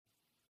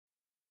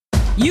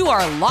You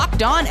are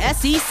Locked On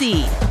SEC,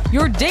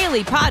 your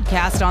daily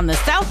podcast on the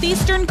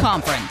Southeastern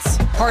Conference.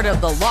 Part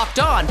of the Locked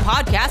On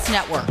Podcast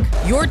Network,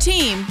 your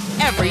team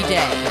every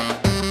day.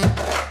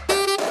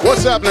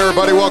 What's happening,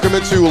 everybody? Welcome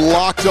into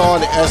Locked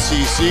On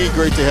SEC.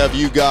 Great to have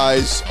you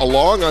guys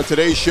along. On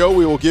today's show,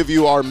 we will give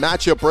you our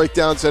matchup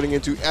breakdowns heading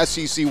into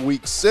SEC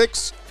Week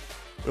 6.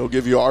 We'll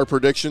give you our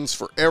predictions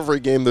for every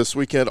game this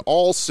weekend,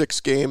 all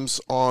 6 games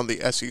on the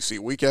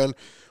SEC weekend.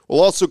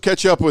 We'll also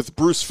catch up with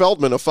Bruce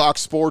Feldman of Fox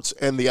Sports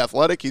and The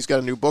Athletic. He's got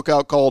a new book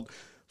out called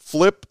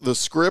Flip the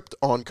Script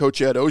on Coach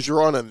Ed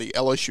Orgeron and the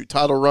LSU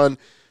title run.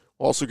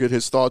 We'll also get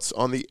his thoughts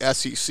on the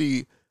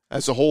SEC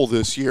as a whole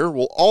this year.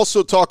 We'll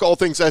also talk all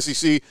things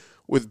SEC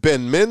with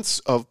Ben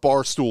Mintz of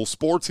Barstool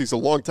Sports. He's a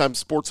longtime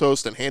sports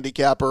host and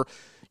handicapper.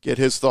 Get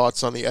his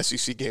thoughts on the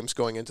SEC games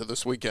going into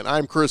this weekend.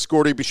 I'm Chris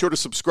Gordy. Be sure to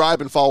subscribe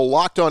and follow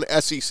Locked On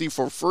SEC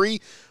for free.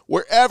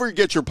 Wherever you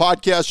get your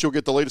podcasts, you'll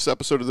get the latest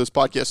episode of this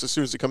podcast as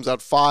soon as it comes out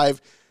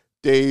 5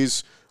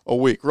 days a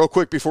week. Real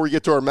quick, before we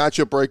get to our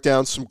matchup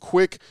breakdown, some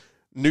quick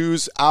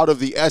news out of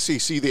the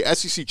SEC. The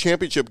SEC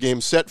Championship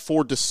game set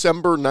for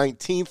December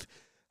 19th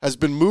has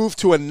been moved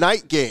to a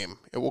night game.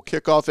 It will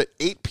kick off at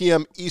 8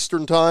 p.m.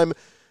 Eastern Time.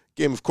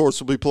 Game, of course,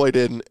 will be played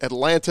in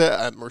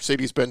Atlanta at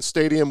Mercedes-Benz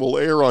Stadium. Will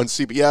air on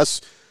CBS.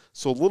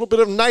 So a little bit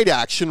of night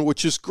action,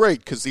 which is great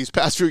because these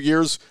past few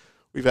years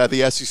we've had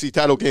the SEC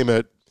title game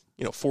at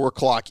 4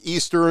 o'clock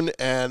Eastern,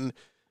 and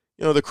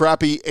the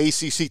crappy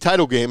ACC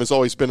title game has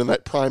always been in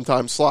that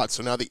primetime slot.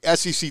 So now the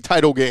SEC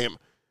title game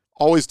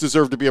always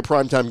deserved to be a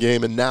primetime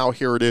game, and now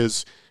here it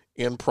is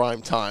in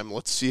primetime.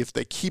 Let's see if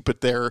they keep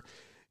it there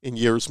in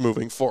years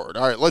moving forward.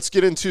 All right, let's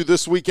get into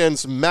this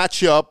weekend's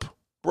matchup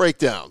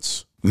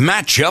breakdowns.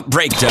 Matchup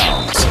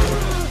breakdowns.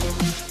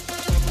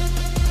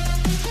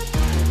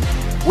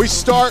 We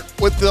start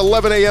with the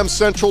 11 a.m.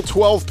 Central,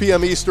 12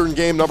 p.m. Eastern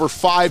game, number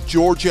 5,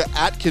 Georgia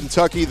at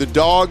Kentucky. The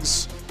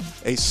Dogs,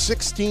 a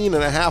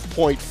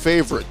 16.5-point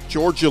favorite.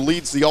 Georgia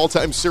leads the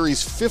all-time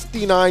series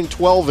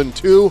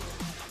 59-12-2.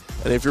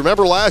 And if you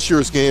remember last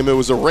year's game, it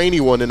was a rainy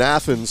one in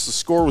Athens. The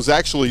score was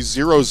actually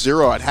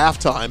 0-0 at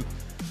halftime.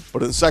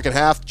 But in the second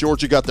half,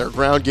 Georgia got their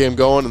ground game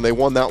going, and they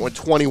won that one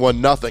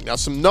 21-0. Now,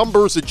 some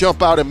numbers that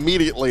jump out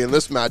immediately in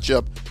this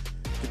matchup.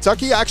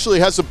 Kentucky actually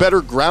has a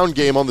better ground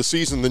game on the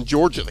season than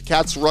Georgia. The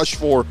Cats rush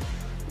for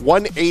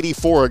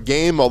 184 a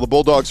game, while the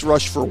Bulldogs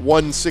rush for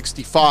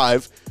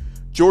 165.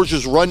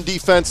 Georgia's run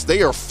defense,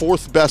 they are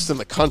 4th best in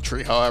the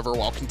country, however,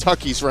 while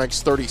Kentucky's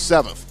ranks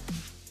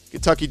 37th.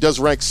 Kentucky does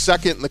rank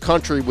 2nd in the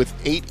country with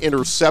 8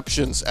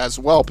 interceptions as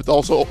well, but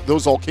also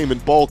those all came in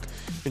bulk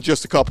in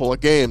just a couple of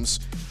games.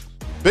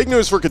 Big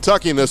news for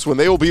Kentucky in this one.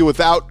 They will be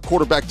without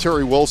quarterback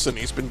Terry Wilson.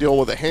 He's been dealing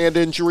with a hand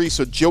injury,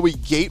 so Joey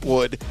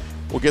Gatewood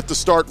will get the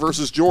start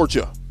versus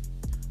Georgia.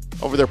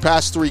 Over their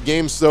past 3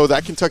 games, though,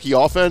 that Kentucky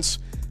offense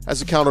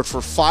has accounted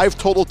for 5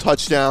 total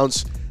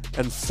touchdowns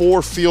and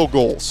 4 field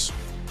goals.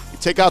 You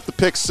take out the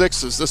pick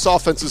sixes, this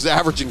offense is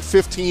averaging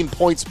 15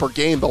 points per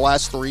game the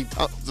last three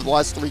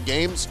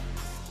games.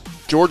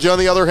 Georgia, on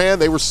the other hand,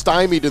 they were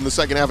stymied in the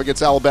second half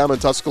against Alabama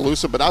and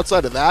Tuscaloosa, but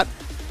outside of that,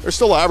 they're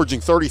still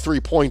averaging 33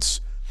 points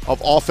of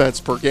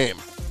offense per game.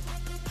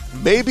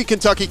 Maybe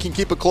Kentucky can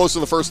keep it close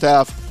in the first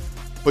half,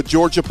 but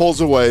Georgia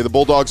pulls away. The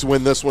Bulldogs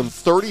win this one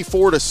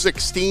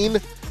 34-16,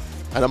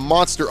 and a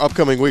monster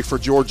upcoming week for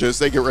Georgia as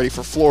they get ready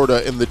for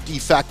Florida in the de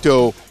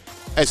facto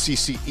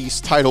SEC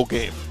East title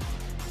game.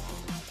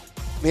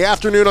 In the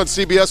afternoon on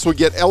CBS, we'll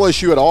get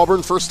LSU at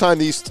Auburn. First time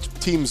these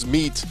teams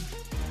meet,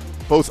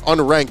 both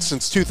unranked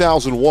since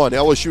 2001.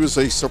 LSU is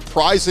a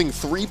surprising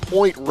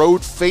 3-point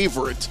road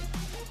favorite.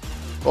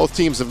 Both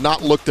teams have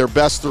not looked their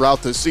best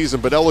throughout this season,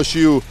 but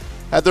LSU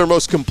had their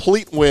most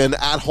complete win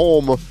at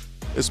home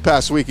this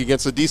past week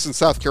against a decent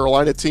South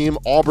Carolina team.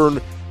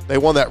 Auburn, they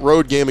won that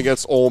road game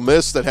against Ole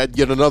Miss that had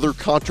yet another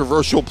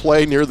controversial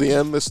play near the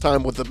end, this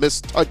time with a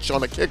missed touch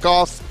on a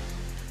kickoff.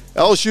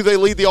 LSU, they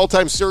lead the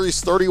all-time series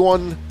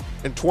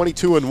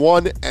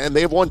 31-22-1, and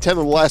they have won 10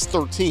 of the last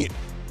 13.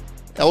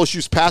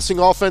 LSU's passing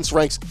offense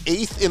ranks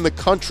 8th in the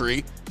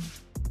country.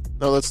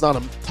 No, that's not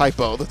a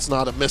typo. That's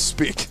not a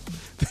misspeak.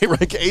 They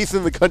rank 8th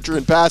in the country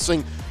in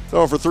passing,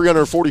 throwing for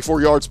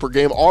 344 yards per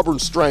game.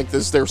 Auburn's strength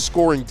is their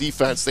scoring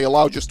defense. They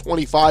allow just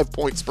 25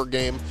 points per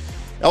game.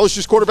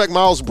 LSU's quarterback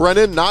Miles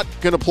Brennan not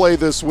going to play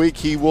this week.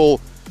 He will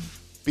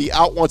be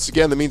out once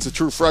again. That means the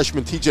true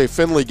freshman TJ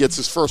Finley gets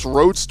his first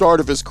road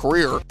start of his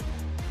career.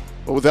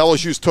 But with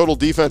LSU's total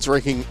defense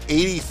ranking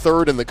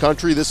 83rd in the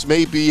country, this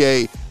may be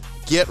a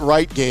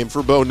get-right game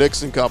for Bo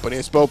Nix and company,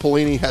 as Bo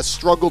Pelini has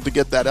struggled to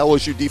get that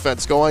LSU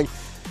defense going.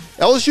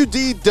 LSU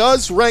D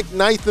does rank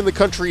 9th in the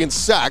country in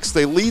sacks.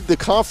 They lead the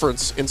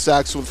conference in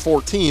sacks with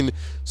 14,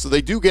 so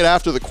they do get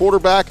after the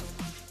quarterback,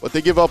 but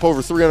they give up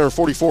over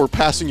 344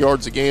 passing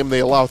yards a game. They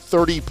allow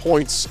 30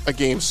 points a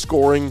game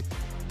scoring.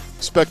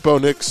 Expect Bo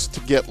Nix to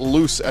get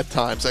loose at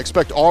times. I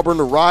expect Auburn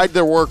to ride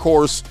their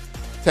workhorse,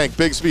 Tank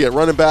Bigsby at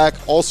running back.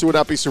 Also would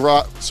not be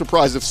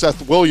surprised if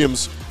Seth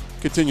Williams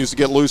continues to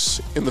get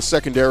loose in the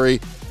secondary.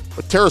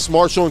 But Terrace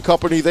Marshall and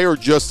company, they are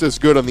just as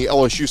good on the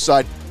LSU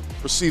side.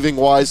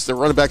 receiving-wise. Their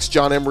running backs,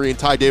 John Emery and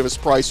Ty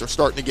Davis-Price, are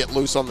starting to get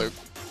loose on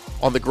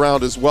the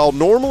ground as well.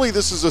 Normally,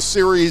 this is a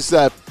series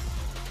that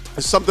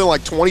is something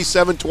like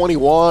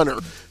 27-21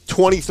 or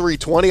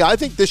 23-20. I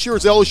think this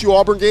year's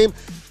LSU-Auburn game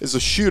is a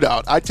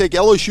shootout. I take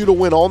LSU to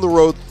win on the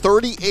road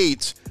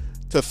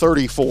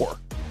 38-34.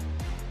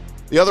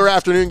 The other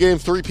afternoon game,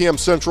 3 p.m.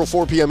 Central,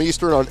 4 p.m.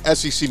 Eastern on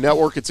SEC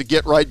Network. It's a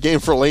get-right game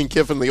for Lane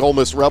Kiffin, the Ole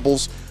Miss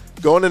Rebels,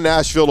 going to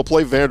Nashville to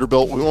play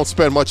Vanderbilt. We won't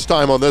spend much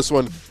time on this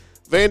one.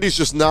 Vandy's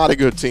just not a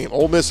good team.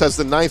 Ole Miss has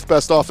the 9th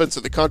best offense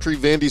in the country.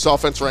 Vandy's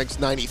offense ranks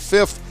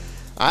 95th.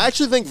 I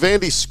actually think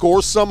Vandy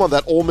scores some on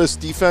that Ole Miss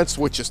defense,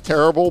 which is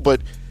terrible,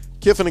 but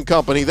Kiffin and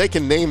company, they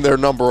can name their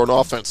number on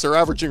offense. They're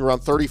averaging around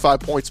 35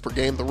 points per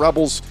game. The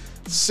Rebels,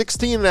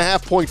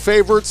 16.5-point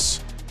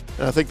favorites,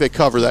 and I think they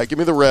cover that. Give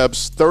me the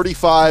Rebs,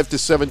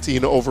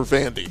 35-17 over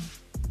Vandy.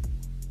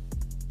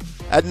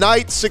 At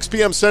night, 6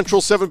 p.m. Central,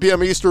 7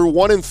 p.m. Eastern,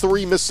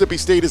 1-3 Mississippi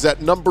State is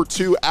at number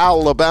 2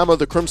 Alabama.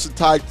 The Crimson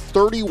Tide,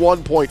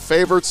 31-point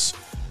favorites.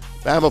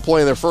 Bama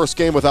playing their first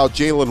game without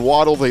Jalen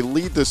Waddle. They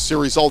lead this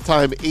series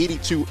all-time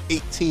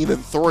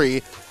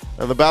 82-18-3.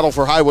 And the battle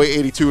for Highway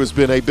 82 has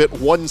been a bit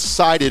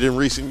one-sided in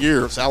recent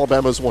years.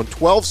 Alabama's won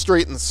 12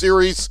 straight in the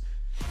series.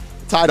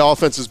 The Tide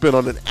offense has been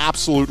on an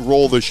absolute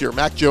roll this year.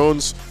 Mac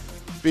Jones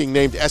being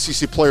named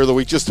SEC Player of the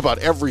Week just about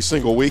every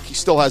single week. He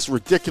still has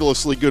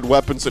ridiculously good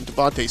weapons in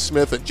Devontae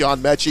Smith and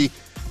John Mechie,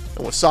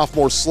 and with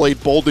sophomore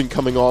Slade Bolden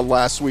coming on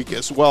last week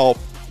as well.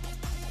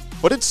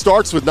 But it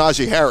starts with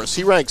Najee Harris.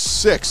 He ranks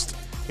 6th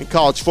in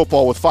college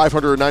football with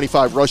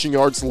 595 rushing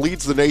yards,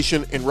 leads the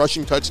nation in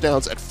rushing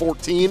touchdowns at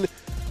 14.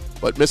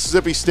 But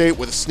Mississippi State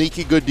with a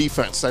sneaky good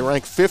defense. They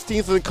rank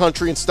 15th in the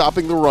country in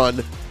stopping the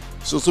run,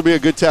 so this will be a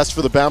good test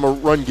for the Bama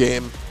run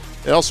game.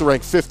 They also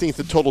rank 15th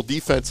in total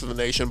defense in the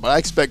nation, but I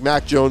expect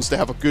Mac Jones to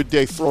have a good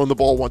day throwing the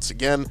ball once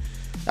again.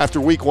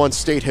 After week 1,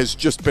 State has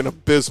just been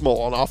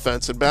abysmal on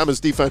offense, and Bama's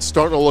defense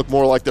starting to look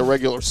more like their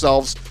regular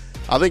selves.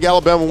 I think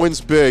Alabama wins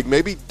big.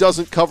 Maybe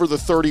doesn't cover the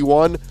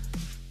 31.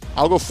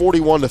 I'll go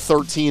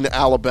 41-13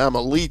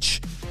 Alabama.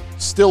 Leach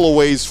still a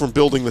ways from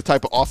building the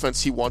type of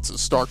offense he wants at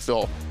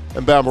Starkville,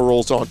 and Bama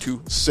rolls on to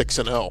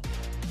 6-0.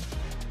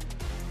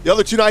 The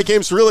other 2 night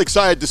games, really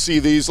excited to see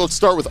these. Let's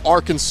start with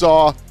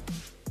Arkansas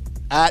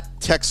at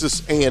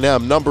Texas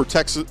A&M. Number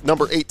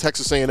 8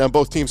 Texas A&M,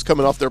 both teams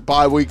coming off their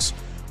bye weeks.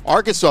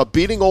 Arkansas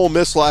beating Ole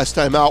Miss last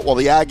time out while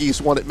the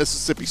Aggies won at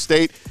Mississippi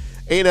State.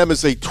 A&M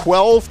is a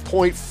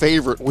 12-point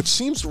favorite, which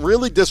seems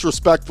really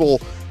disrespectful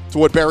to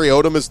what Barry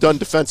Odom has done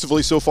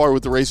defensively so far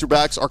with the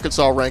Razorbacks.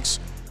 Arkansas ranks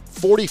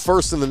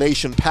 41st in the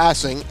nation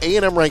passing.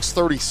 A&M ranks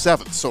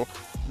 37th, so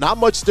not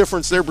much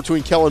difference there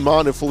between Kellen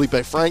Mond and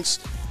Felipe Franks.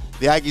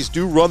 The Aggies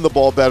do run the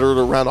ball better at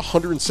around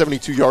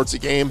 172 yards a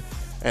game,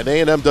 and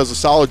A&M does a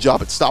solid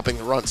job at stopping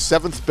the run.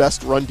 7th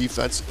best run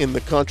defense in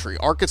the country.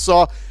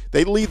 Arkansas,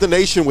 they lead the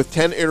nation with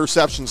 10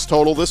 interceptions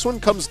total. This one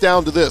comes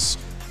down to this.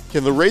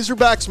 Can the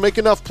Razorbacks make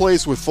enough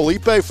plays with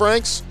Felipe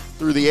Franks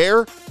through the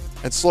air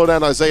and slow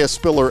down Isaiah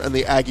Spiller and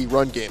the Aggie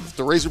run game? If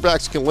the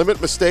Razorbacks can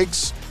limit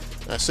mistakes,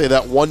 and I say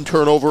that 1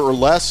 turnover or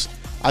less,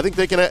 I think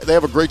they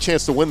have a great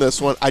chance to win this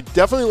one. I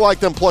definitely like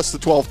them plus the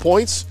 12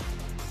 points,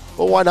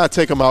 but why not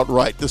take them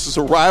outright? This is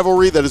a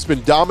rivalry that has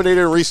been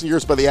dominated in recent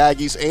years by the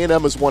Aggies.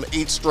 A&M has won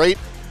 8 straight,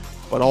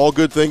 but all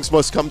good things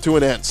must come to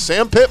an end.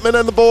 Sam Pittman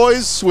and the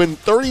boys win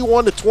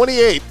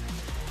 31-28 in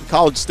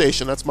College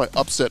Station. That's my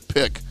upset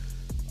pick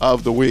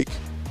of the week.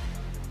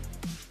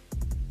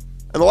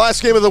 And the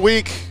last game of the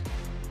week,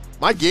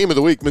 my game of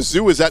the week,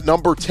 Mizzou is at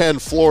number 10,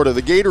 Florida.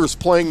 The Gators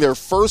playing their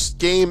first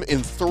game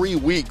in 3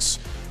 weeks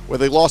where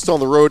they lost on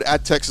the road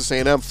at Texas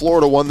A&M.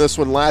 Florida won this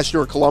one last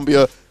year in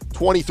Columbia,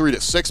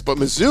 23-6, but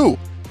Mizzou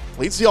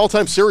leads the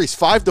all-time series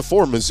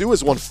 5-4. Mizzou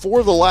has won 4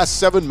 of the last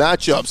 7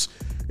 matchups,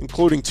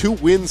 including 2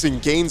 wins in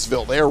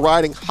Gainesville. They are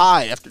riding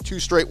high after 2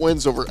 straight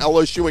wins over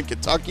LSU and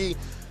Kentucky.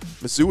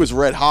 Mizzou is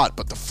red hot,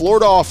 but the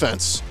Florida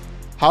offense,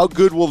 how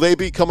good will they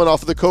be coming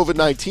off of the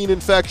COVID-19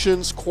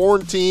 infections,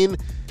 quarantine?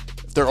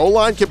 If their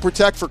O-line can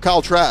protect for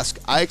Kyle Trask,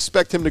 I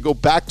expect him to go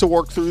back to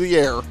work through the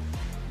air.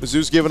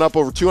 Mizzou's given up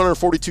over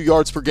 242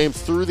 yards per game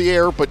through the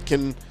air, but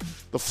can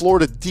the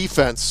Florida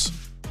defense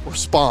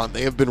respond?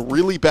 They have been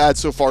really bad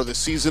so far this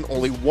season.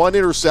 Only 1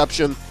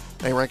 interception.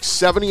 They rank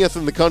 70th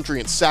in the country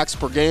in sacks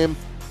per game.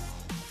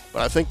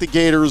 But I think the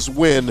Gators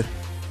win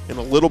in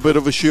a little bit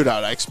of a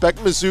shootout. I expect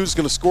Mizzou's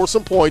going to score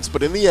some points,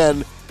 but in the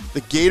end,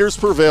 the Gators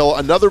prevail.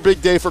 Another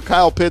big day for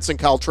Kyle Pitts and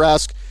Kyle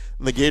Trask,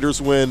 and the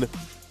Gators win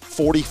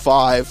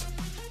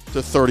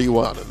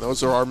 45-31. And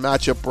those are our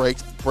matchup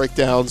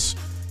breakdowns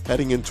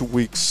heading into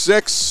Week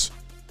 6.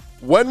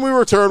 When we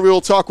return, we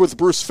will talk with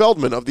Bruce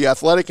Feldman of The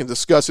Athletic and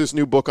discuss his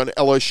new book on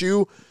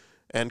LSU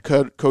and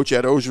Coach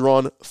Ed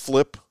Orgeron,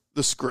 Flip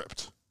the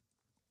Script.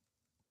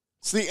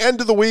 It's the end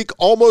of the week,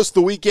 almost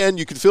the weekend.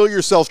 You can feel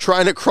yourself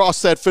trying to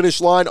cross that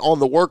finish line on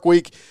the work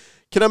week.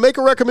 Can I make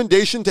a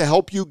recommendation to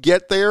help you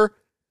get there?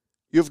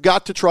 You've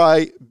got to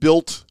try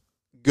Built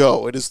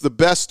Go. It is the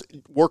best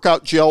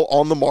workout gel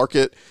on the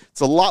market. It's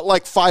a lot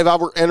like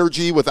 5-Hour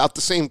Energy without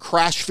the same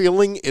crash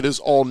feeling. It is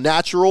all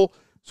natural,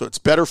 So it's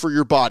better for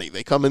your body.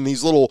 They come in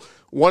these little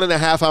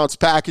 1.5 ounce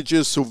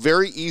packages, so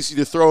very easy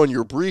to throw in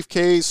your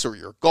briefcase or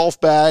your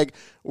golf bag,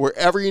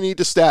 wherever you need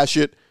to stash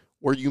it,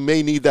 where you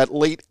may need that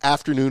late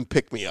afternoon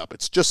pick-me-up.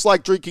 It's just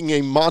like drinking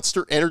a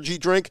Monster energy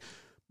drink,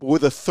 but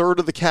with 1/3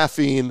 of the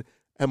caffeine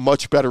and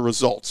much better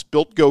results.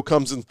 Built Go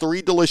comes in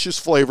 3 delicious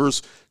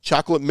flavors.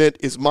 Chocolate mint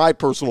is my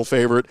personal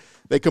favorite.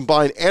 They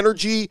combine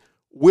energy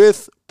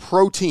with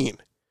protein.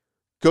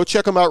 Go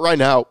check them out right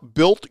now,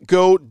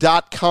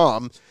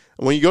 BuiltGo.com.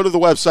 And when you go to the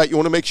website, you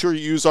want to make sure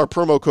you use our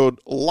promo code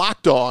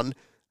LOCKEDON,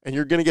 and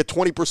you're going to get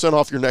 20%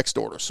 off your next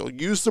order. So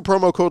use the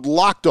promo code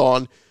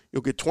LOCKEDON.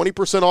 You'll get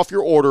 20% off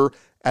your order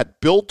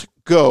at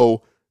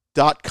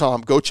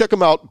BuiltGo.com. Go check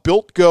them out,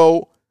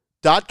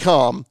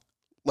 BuiltGo.com.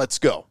 Let's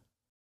go.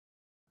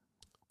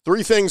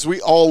 3 things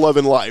we all love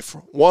in life.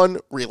 1,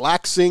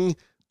 relaxing.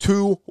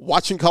 2,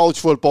 watching college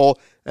football.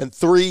 And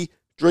 3,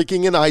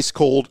 drinking an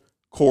ice-cold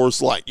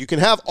Coors Light. You can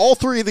have all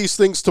 3 of these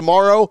things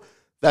tomorrow.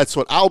 That's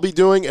what I'll be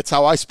doing. It's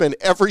how I spend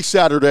every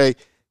Saturday,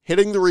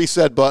 hitting the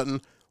reset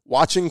button,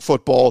 watching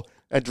football,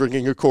 and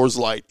drinking a Coors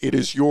Light. It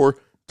is your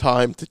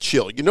time to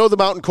chill. You know the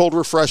Mountain Cold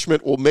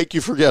refreshment will make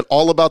you forget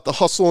all about the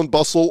hustle and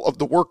bustle of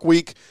the work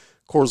week.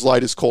 Coors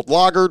Light is cold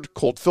lagered,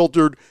 cold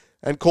filtered,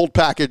 and cold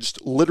packaged,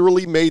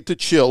 literally made to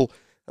chill.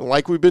 And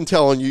like we've been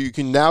telling you, you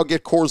can now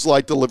get Coors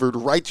Light delivered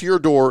right to your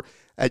door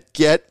at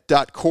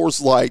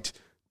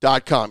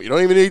get.CoorsLight.com. You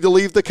don't even need to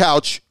leave the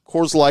couch.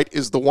 Coors Light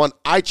is the one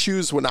I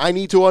choose when I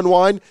need to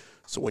unwind.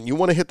 So when you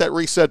want to hit that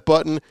reset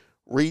button,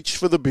 reach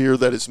for the beer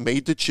that is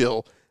made to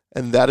chill,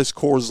 and that is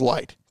Coors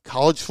Light.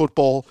 College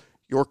football,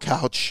 your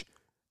couch,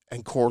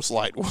 and Coors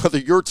Light. Whether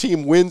your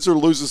team wins or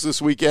loses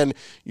this weekend,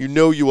 you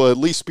know you will at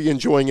least be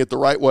enjoying it the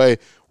right way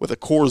with a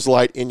Coors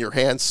Light in your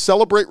hands.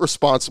 Celebrate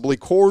responsibly.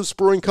 Coors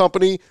Brewing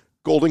Company,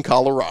 Golden,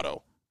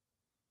 Colorado.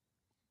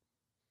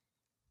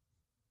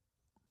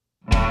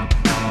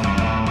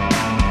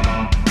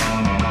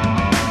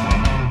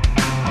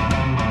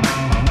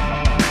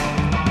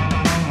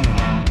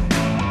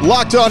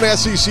 Locked On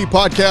SEC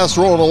podcast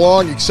rolling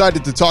along.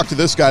 Excited to talk to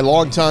this guy,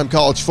 longtime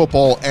college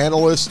football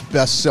analyst,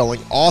 best-selling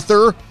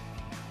author.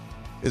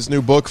 His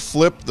new book,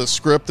 Flip the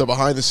Script, a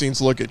behind-the-scenes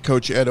look at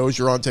Coach Ed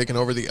Orgeron taking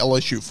over the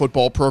LSU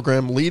football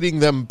program, leading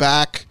them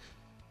back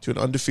to an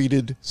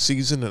undefeated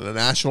season and a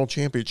national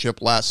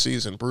championship last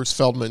season. Bruce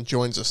Feldman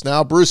joins us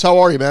now. Bruce, how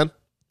are you, man?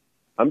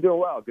 I'm doing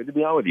well. Good to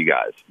be on with you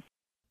guys.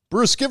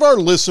 Bruce, give our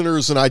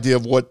listeners an idea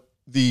of what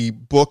the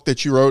book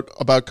that you wrote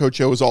about Coach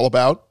O is all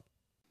about.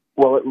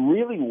 Well, it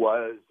really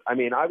was. I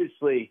mean,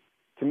 obviously,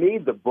 to me,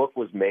 the book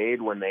was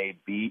made when they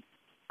beat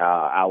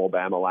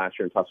Alabama last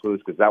year in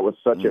Tuscaloosa, because that was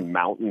such a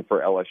mountain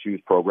for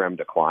LSU's program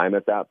to climb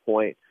at that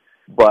point.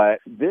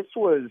 But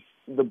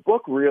the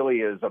book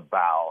really is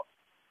about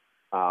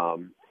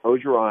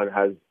Orgeron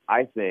has,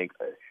 I think,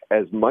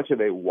 as much of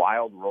a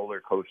wild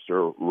roller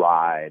coaster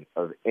ride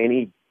of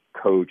any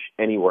coach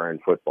anywhere in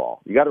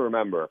football. You got to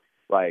remember,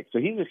 so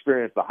he's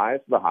experienced the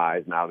highest of the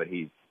highs now that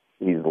he's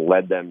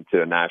led them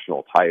to a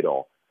national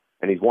title.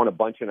 And he's won a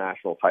bunch of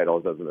national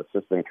titles as an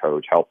assistant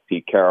coach, helped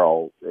Pete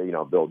Carroll,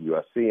 build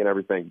USC and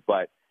everything.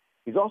 But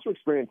he's also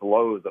experienced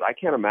lows that I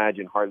can't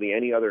imagine hardly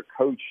any other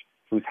coach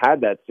who's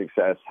had that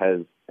success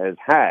has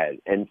had.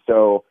 And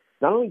so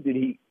not only did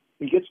he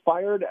gets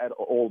fired at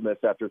Ole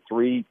Miss after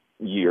 3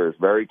 years,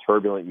 very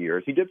turbulent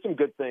years. He did some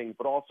good things,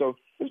 but also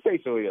it was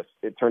basically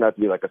it turned out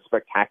to be like a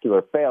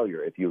spectacular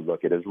failure if you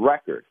look at his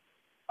record.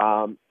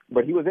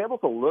 But he was able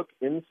to look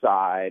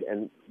inside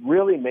and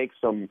really make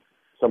some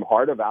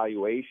hard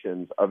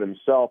evaluations of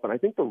himself. And I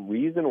think the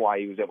reason why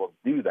he was able to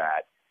do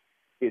that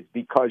is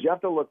because you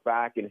have to look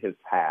back in his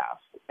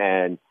past.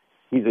 And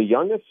he's a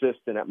young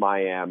assistant at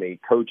Miami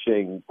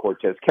coaching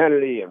Cortez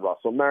Kennedy and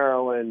Russell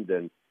Maryland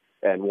and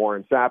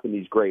Warren Sapp and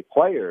these great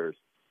players.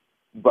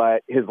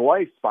 But his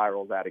life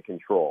spirals out of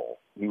control.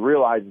 He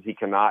realizes he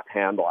cannot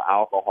handle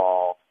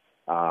alcohol.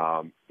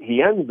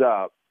 He ends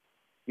up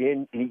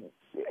he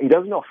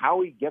doesn't know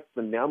how he gets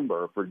the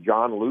number for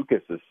John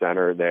Lucas's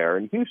center there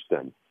in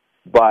Houston.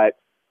 But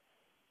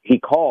he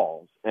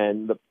calls,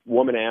 and the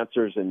woman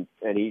answers, and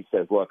he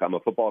says, "Look, I'm a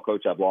football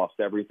coach. I've lost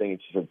everything."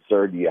 And she said,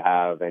 "Sir, do you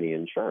have any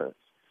insurance?"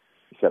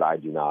 He said, "I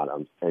do not."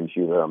 And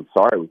she said, "I'm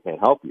sorry, we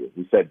can't help you."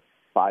 He said,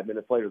 5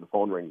 minutes later, the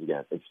phone rings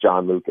again. It's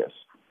John Lucas.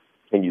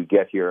 Can you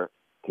get here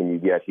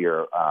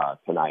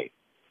tonight?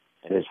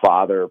 And his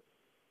father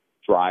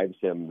drives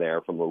him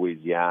there from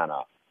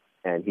Louisiana.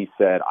 And he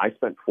said, I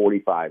spent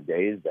 45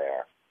 days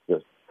there.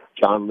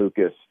 John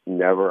Lucas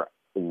never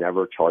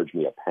charged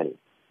me a penny.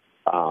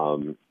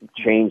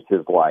 Changed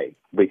his life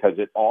because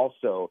it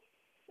also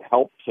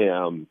helped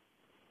him,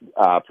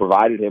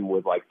 provided him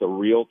with the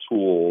real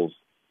tools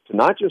to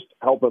not just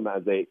help him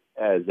as a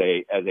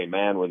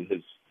man with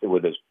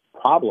his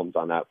problems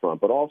on that front,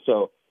 but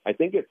also I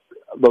think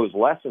those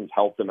lessons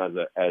helped him as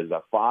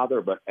a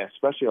father, but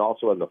especially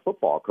also as a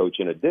football coach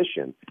in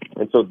addition.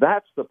 And so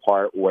that's the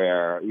part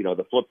where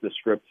the flip the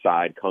script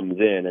side comes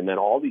in, and then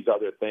all these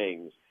other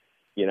things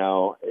You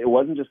know, it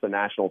wasn't just the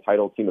national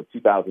title team of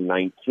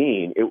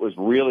 2019. It was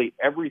really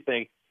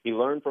everything. He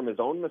learned from his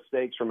own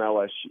mistakes from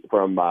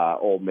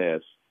Ole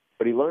Miss,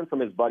 but he learned from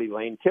his buddy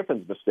Lane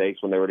Kiffin's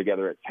mistakes when they were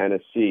together at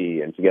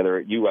Tennessee and together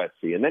at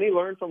USC. And then he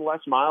learned from Les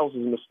Miles'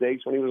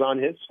 mistakes when he was on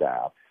his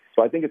staff.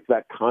 So I think it's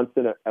that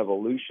constant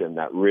evolution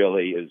that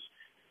really is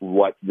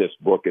what this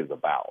book is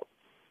about.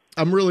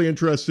 I'm really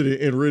interested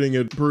in reading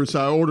it, Bruce.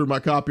 I ordered my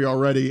copy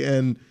already,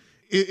 and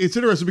it's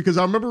interesting because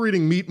I remember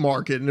reading Meat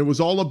Market, and it was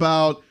all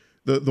about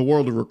the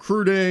world of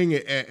recruiting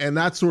and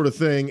that sort of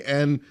thing.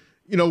 And,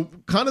 you know,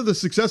 kind of the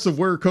success of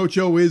where Coach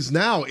O is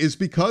now is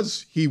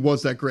because he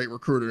was that great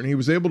recruiter, and he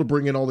was able to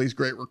bring in all these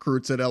great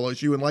recruits at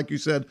LSU. And like you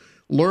said,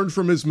 learned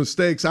from his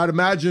mistakes. I'd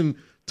imagine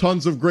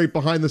tons of great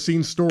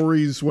behind-the-scenes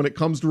stories when it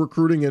comes to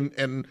recruiting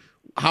and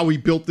how he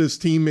built this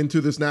team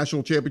into this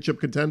national championship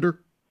contender.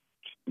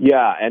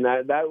 Yeah, and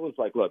that was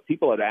like, look,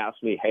 people had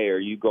asked me, hey, are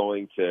you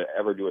going to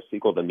ever do a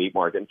sequel to Meat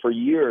Market? And for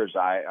years,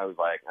 I was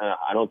like,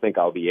 I don't think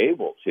I'll be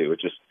able to.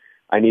 It's just,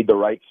 I need the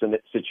right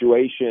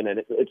situation,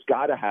 and it's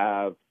got to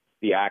have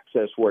the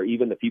access where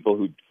even the people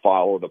who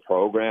follow the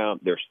program,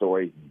 their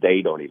stories,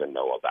 they don't even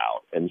know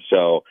about. And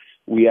so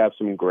we have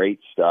some great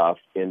stuff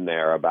in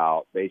there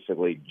about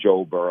basically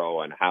Joe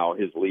Burrow and how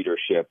his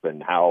leadership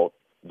and how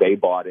they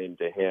bought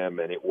into him.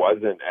 And it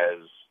wasn't as,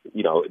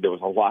 you know, there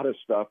was a lot of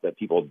stuff that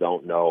people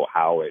don't know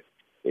how it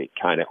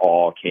kind of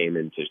all came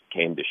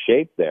to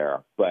shape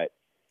there. But,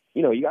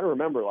 you know, you got to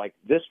remember, like,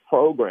 this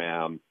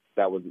program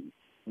that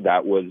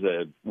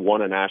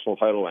won a national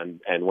title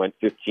and went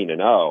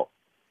 15-0.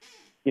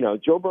 You know,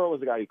 Joe Burrow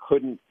was a guy who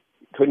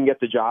couldn't get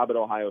the job at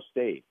Ohio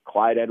State.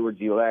 Clyde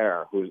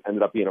Edwards-Helaire, who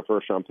ended up being a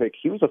first-round pick,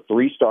 he was a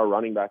 3-star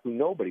running back who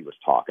nobody was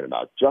talking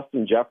about.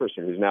 Justin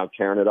Jefferson, who's now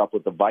tearing it up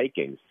with the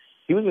Vikings,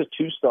 he was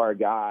a 2-star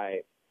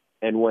guy.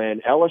 And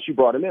when LSU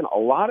brought him in, a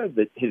lot of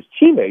his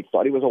teammates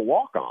thought he was a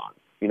walk-on.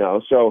 You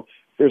know, so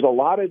there's a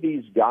lot of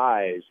these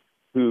guys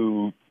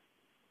who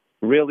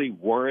really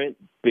weren't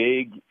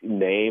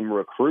big-name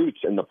recruits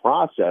in the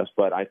process,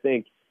 but I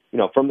think, you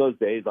know, from those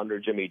days under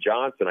Jimmy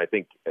Johnson, I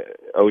think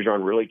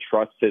Orgeron really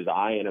trusts his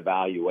eye and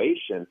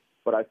evaluation.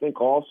 But I think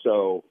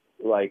also,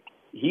 like,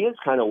 he is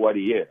kind of what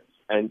he is.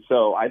 And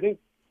so I think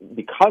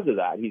because of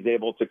that, he's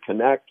able to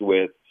connect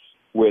with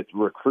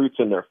recruits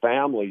and their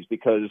families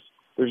because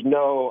there's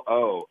no,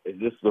 oh, is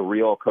this the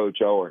real Coach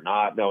O or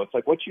not? No, it's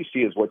like what you see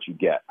is what you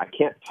get. I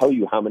can't tell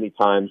you how many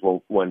times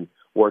when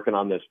working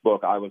on this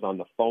book, I was on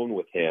the phone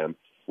with him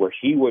where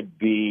he would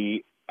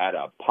be at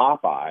a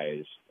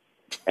Popeyes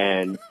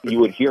and you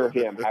would hear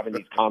him having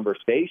these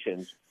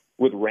conversations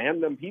with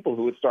random people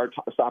who would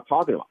stop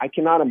talking to him. I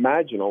cannot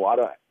imagine a lot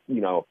of,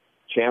 you know,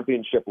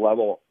 championship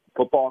level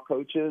football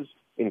coaches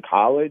in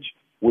college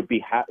would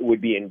be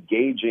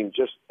engaging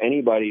just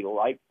anybody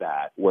like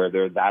that, where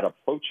they're that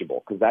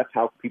approachable, because that's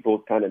how people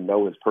kind of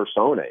know his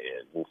persona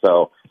is. And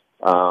so,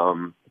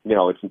 you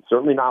know, it's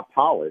certainly not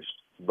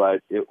polished, but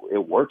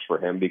it works for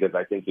him because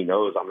I think he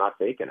knows I'm not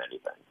faking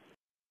anything.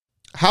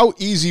 How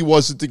easy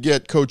was it to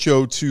get Coach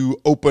O to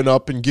open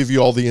up and give you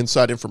all the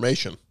inside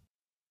information?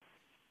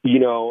 You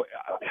know,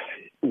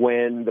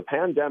 when the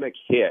pandemic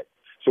hit,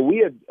 so we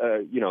had,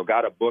 you know,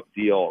 got a book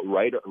deal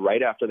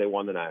right after they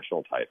won the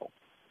national title.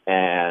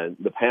 And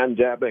the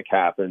pandemic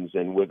happens,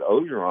 and with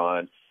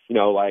Orgeron, you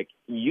know, like,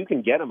 you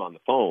can get him on the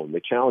phone. The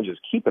challenge is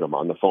keeping him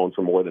on the phone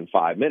for more than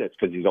 5 minutes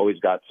because he's always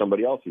got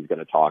somebody else he's going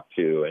to talk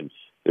to, and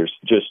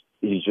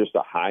he's just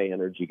a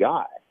high-energy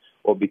guy.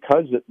 Well,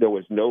 because there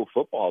was no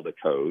football to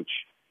coach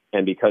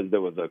and because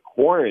there was a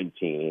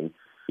quarantine,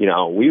 you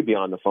know, we'd be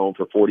on the phone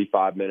for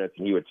 45 minutes,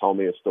 and he would tell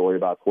me a story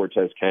about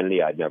Cortez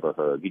Kennedy I'd never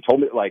heard. He told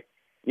me, like,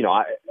 you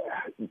know,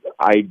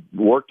 I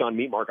worked on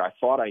Meat Market. I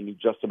thought I knew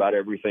just about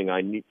everything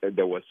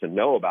there was to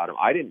know about him.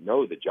 I didn't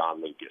know the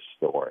John Lucas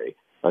story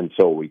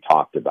until we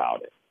talked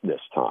about it this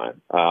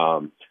time.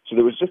 So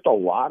there was just a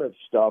lot of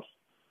stuff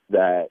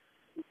that,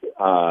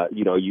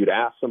 you know, you'd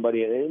ask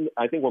somebody, and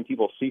I think when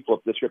people flip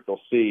the script, they'll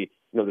see,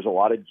 you know, there's a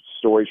lot of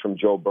stories from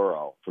Joe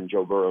Burrow, from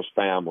Joe Burrow's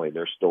family.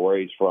 There's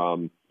stories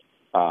from,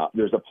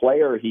 there's a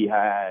player he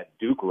had,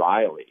 Duke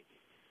Riley.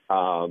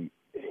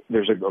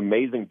 There's an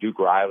amazing Duke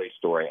Riley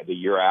story. The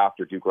year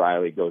after Duke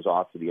Riley goes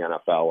off to the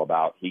NFL,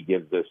 about he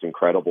gives this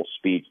incredible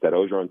speech that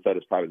Orgeron said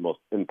is probably the most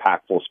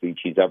impactful speech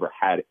he's ever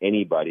had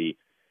anybody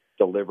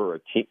deliver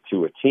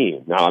to a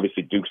team. Now,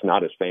 obviously, Duke's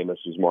not as famous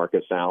as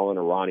Marcus Allen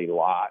or Ronnie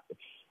Lott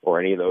or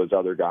any of those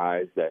other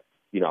guys that,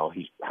 you know,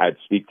 he's had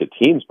speak to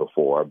teams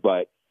before.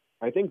 But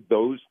I think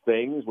those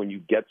things, when you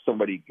get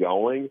somebody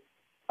going,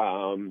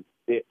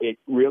 it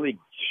really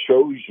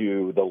shows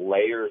you the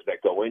layers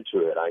that go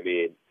into it. I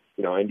mean,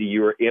 you know, Andy,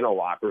 you were in a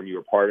locker room. You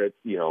were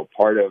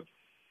part of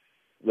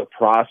the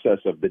process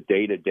of the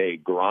day-to-day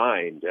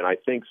grind. And I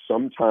think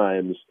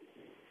sometimes,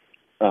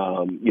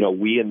 you know,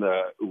 we in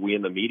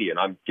the media, and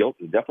I'm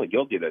definitely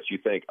guilty of this. You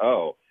think,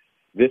 oh,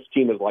 this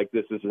team is like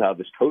this. This is how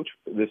this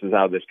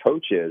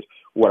coach is.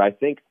 What I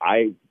think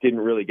I didn't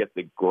really get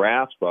the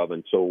grasp of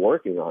until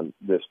working on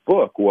this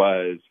book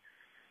was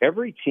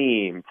every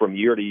team from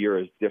year to year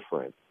is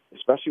different.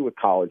 especially with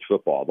college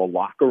football. The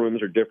locker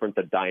rooms are different.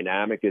 The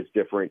dynamic is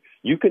different.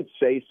 You could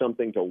say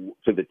something to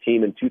the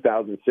team in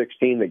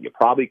 2016 that you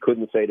probably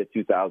couldn't say to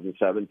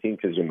 2017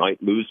 because you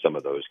might lose some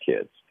of those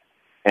kids.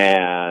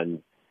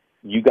 And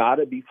you got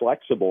to be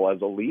flexible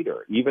as a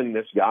leader. Even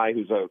this guy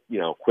who's a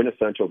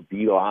quintessential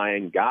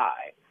D-line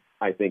guy,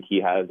 I think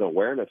he has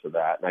awareness of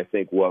that. And I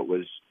think what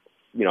was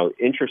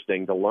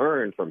interesting to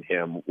learn from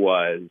him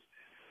was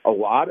a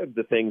lot of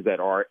the things that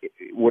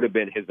would have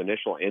been his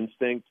initial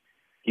instinct.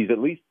 He's at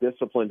least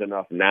disciplined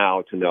enough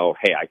now to know,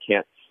 hey, I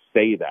can't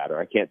say that, or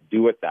I can't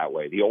do it that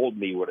way. The old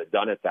me would have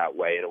done it that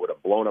way, and it would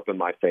have blown up in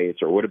my face,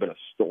 or it would have been a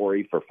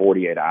story for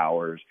 48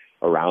 hours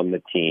around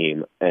the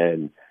team.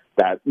 And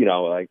that,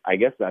 I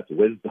guess that's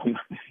wisdom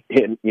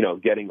in,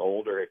 getting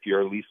older if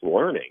you're at least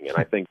learning. And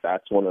I think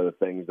that's one of the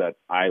things that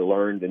I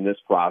learned in this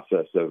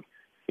process of,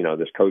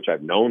 this coach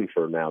I've known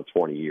for now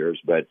 20 years,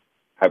 but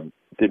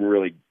didn't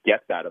really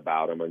get that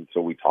about him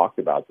until we talked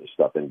about this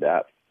stuff in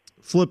depth.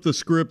 Flip the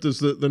Script is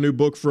the new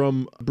book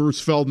from Bruce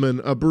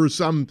Feldman.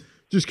 Bruce, I'm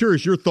just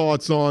curious your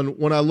thoughts on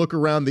when I look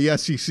around the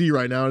SEC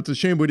right now. It's a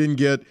shame we didn't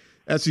get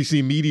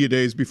SEC Media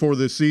Days before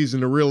this season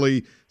to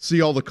really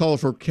see all the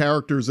colorful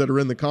characters that are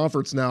in the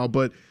conference now.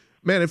 But,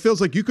 man, it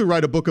feels like you could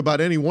write a book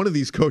about any one of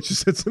these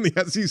coaches that's in the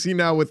SEC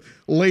now, with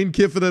Lane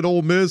Kiffin at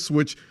Ole Miss,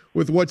 with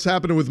what's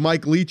happening with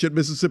Mike Leach at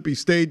Mississippi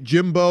State,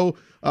 Jimbo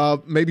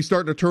maybe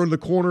starting to turn the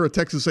corner at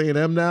Texas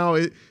A&M now.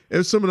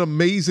 There's some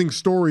amazing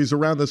stories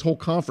around this whole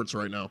conference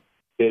right now.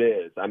 It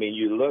is.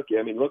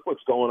 Look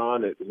what's going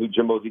on, who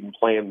Jimbo's even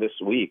playing this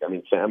week.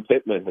 Sam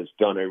Pittman has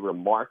done a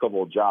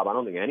remarkable job. I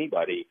don't think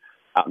anybody,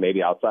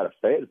 maybe outside of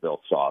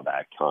Fayetteville, saw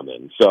that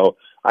coming. So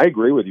I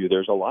agree with you.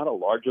 There's a lot of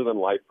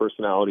larger-than-life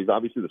personalities.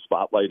 Obviously, the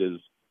spotlight is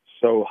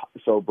so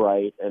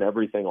bright and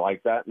everything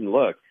like that. And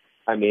look,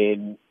 I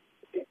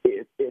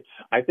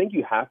think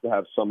you have to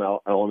have some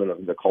element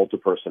of the cult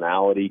of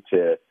personality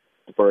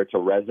for it to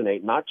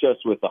resonate, not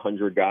just with the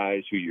 100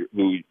 guys who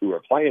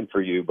are playing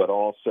for you, but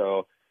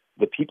also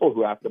the people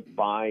who have to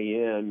buy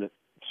in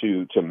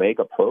to make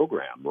a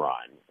program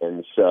run.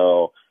 And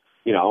so,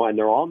 and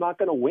they're all not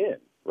going to win,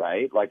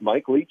 right? Like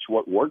Mike Leach,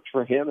 what worked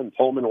for him in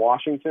Pullman,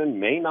 Washington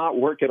may not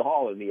work at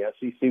all in the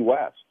SEC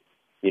West.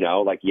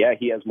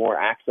 He has more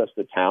access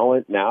to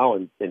talent now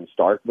in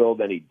Starkville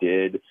than he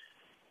did,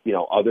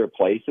 other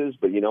places.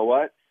 But you know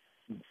what?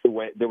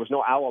 There was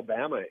no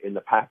Alabama in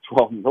the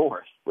Pac-12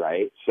 North,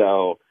 right?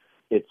 So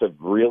it's a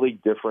really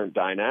different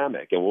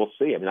dynamic, and we'll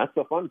see. That's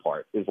the fun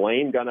part. Is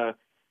Lane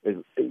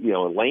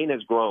Lane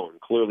has grown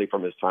clearly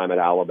from his time at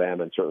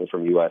Alabama and certainly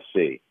from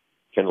USC.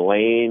 Can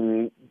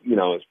Lane,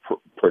 his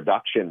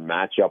production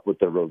match up with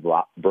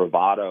the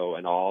bravado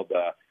and all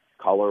the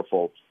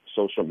colorful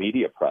social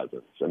media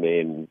presence?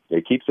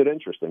 It keeps it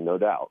interesting, no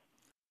doubt.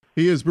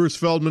 He is Bruce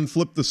Feldman.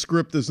 Flip the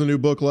Script is the new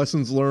book,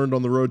 Lessons Learned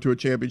on the Road to a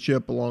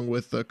Championship, along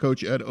with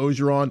Coach Ed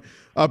Ogeron.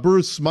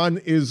 Bruce,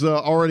 mine is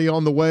already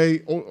on the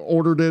way,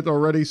 ordered it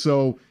already,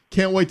 so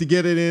can't wait to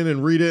get it in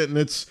and read it, and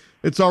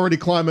it's already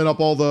climbing up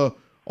all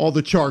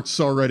the charts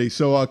already.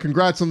 So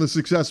congrats on the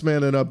success,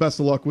 man, and best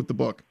of luck with the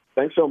book.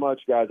 Thanks so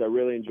much, guys. I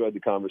really enjoyed the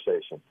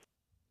conversation.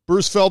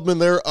 Bruce Feldman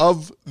there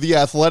of The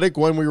Athletic.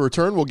 When we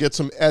return, we'll get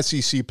some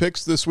SEC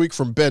picks this week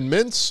from Ben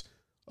Mintz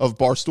of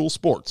Barstool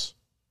Sports.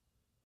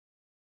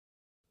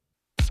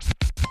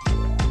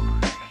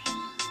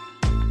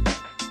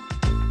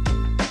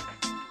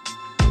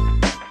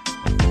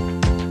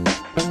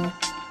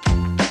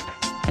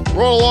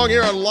 Rolling along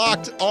here on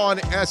Locked On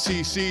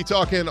SEC,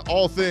 talking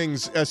all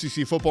things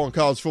SEC football and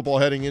college football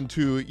heading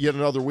into yet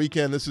another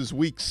weekend. This is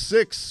week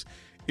 6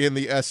 in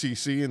the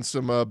SEC, and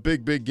some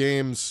big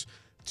games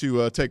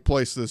to take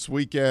place this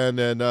weekend.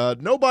 And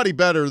nobody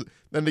better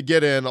than to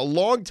get in a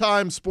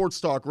longtime sports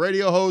talk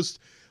radio host,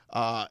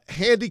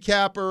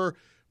 handicapper,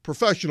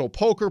 professional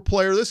poker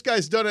player. This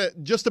guy's done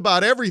it just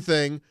about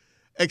everything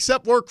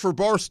except work for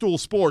Barstool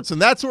Sports,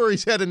 and that's where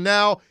he's headed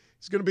now.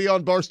 He's going to be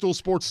on Barstool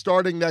Sports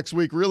starting next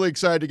week. Really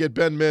excited to get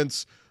Ben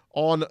Mintz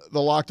on the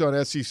Locked On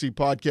SEC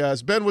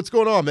podcast. Ben, what's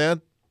going on,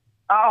 man?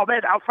 Oh,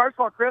 man. First of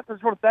all, Chris, I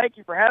just want to thank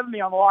you for having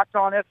me on the Locked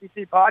On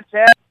SEC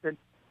podcast. And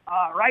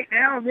right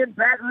now I'm in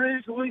Baton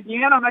Rouge,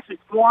 Louisiana. I'm actually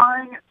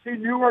flying to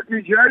Newark,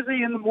 New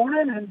Jersey in the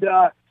morning and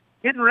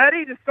getting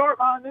ready to start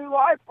my new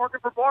life working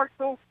for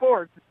Barstool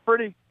Sports. It's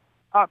pretty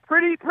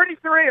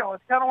surreal.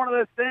 It's kind of one of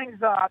those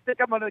things. I think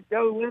I'm going to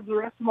go live the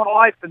rest of my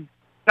life and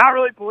not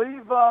really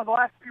believe the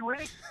last few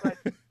weeks, but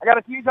I got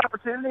a huge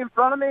opportunity in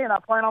front of me, and I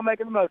plan on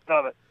making the most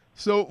of it.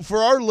 So, for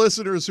our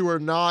listeners who are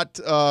not,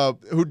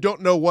 who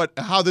don't know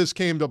how this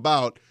came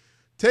about,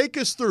 take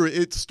us through.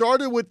 It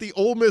started with the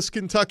Ole Miss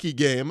Kentucky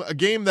game, a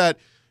game that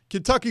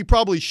Kentucky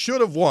probably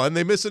should have won.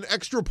 They miss an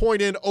extra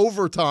point in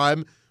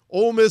overtime.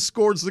 Ole Miss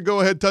scores the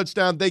go-ahead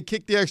touchdown. They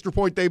kick the extra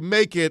point. They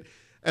make it,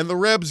 and the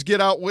Rebs get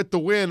out with the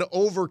win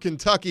over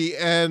Kentucky.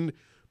 And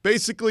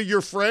basically,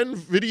 your friend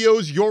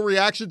videos your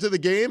reaction to the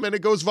game, and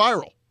it goes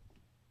viral.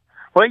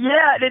 Well,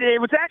 yeah, it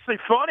was actually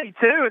funny,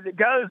 too, as it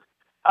goes.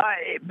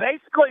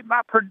 Basically,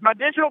 my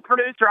digital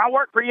producer, I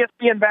work for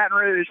ESPN Baton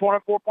Rouge,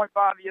 104.5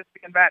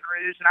 ESPN Baton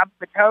Rouge, and I'm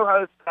the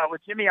co-host with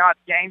Jimmy Ott's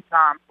Game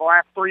Time for the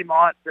last 3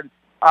 months, and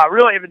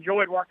really have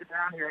enjoyed working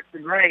down here. It's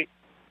been great.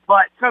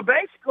 But so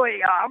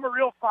basically, I'm a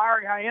real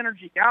fiery,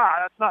 high-energy guy.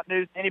 That's not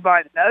news to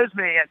anybody that knows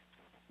me.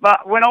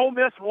 But when Ole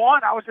Miss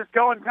won, I was just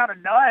going kind of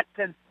nuts,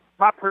 and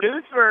my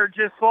producer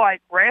just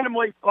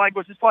randomly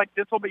was just like,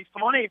 this will be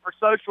funny for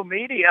social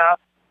media,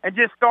 and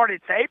just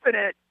started taping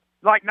it.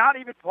 Not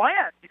even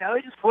planned. He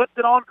just flipped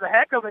it on for the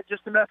heck of it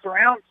just to mess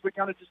around. So we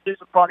kind of just do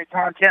some funny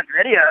content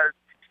videos.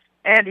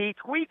 And he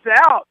tweets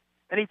out,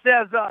 and he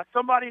says,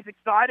 somebody's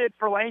excited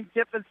for Lane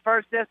Kiffin's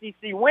first SEC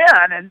win.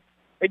 And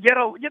it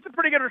gets a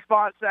pretty good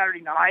response Saturday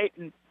night.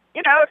 And,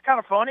 it's kind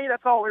of funny.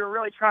 That's all we were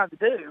really trying to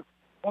do.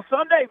 Well,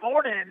 Sunday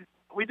morning,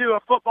 we do a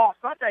Football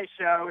Sunday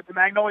show at the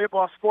Magnolia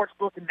Bluff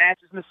Sportsbook in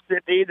Natchez,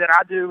 Mississippi that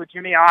I do with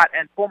Jimmy Ott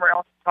and former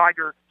LSU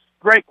Tiger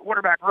great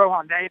quarterback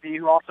Rohan Davey,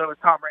 who also is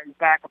Tom Brady's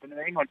backup in New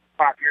England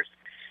for 5 years.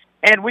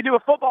 And we do a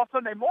Football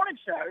Sunday morning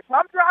show. So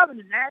I'm driving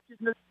to Natchez,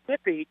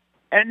 Mississippi,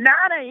 and at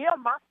 9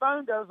 a.m. my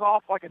phone goes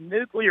off like a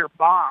nuclear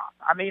bomb.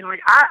 I mean,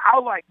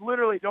 I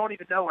literally don't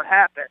even know what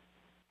happened.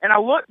 And I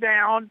look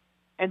down,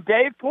 and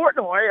Dave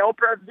Portnoy, El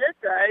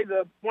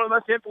Presidente, one of the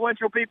most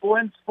influential people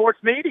in sports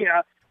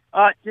media,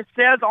 just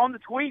says on the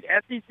tweet,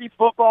 SEC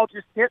football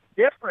just hits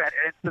different.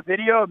 And it's the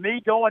video of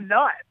me going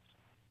nuts.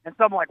 And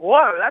so I'm like,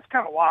 whoa, that's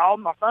kind of wild.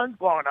 My phone's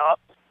blowing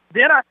up.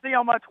 Then I see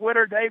on my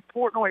Twitter, Dave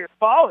Portnoy has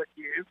followed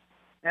you.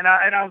 And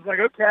I was like,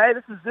 okay,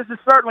 this is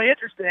certainly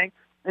interesting.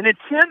 And then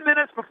 10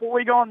 minutes before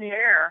we go on the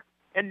air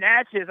in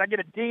Natchez, I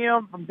get a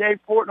DM from Dave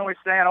Portnoy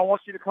saying, I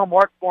want you to come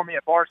work for me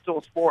at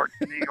Barstool Sports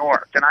in New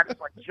York. And I just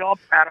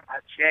jumped out of my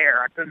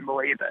chair. I couldn't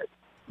believe it.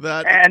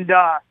 And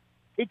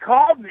he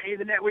called me.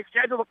 We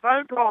scheduled a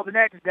phone call the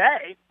next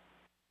day.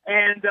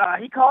 And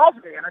he calls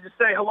me, and I just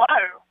say hello.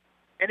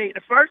 And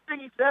the first thing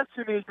he says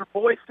to me is, your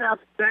voice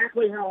sounds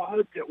exactly how I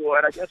hoped it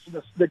would, I guess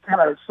the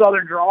kind of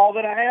southern drawl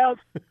that I have.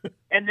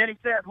 And then he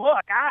said,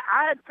 look,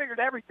 I had figured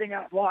everything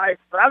out in life,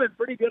 but I've been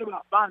pretty good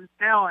about finding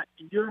talent,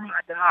 and you're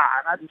my guy.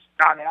 And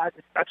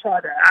I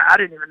tried to, I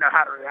didn't even know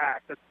how to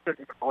react. I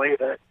couldn't even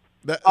believe it.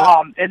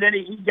 And then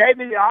he gave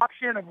me the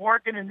option of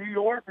working in New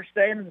York or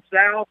staying in the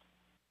South,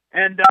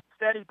 and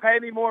said he'd pay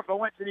me more if I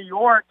went to New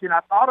York. And I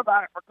thought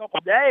about it for a couple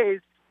of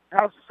days. And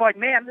I was just like,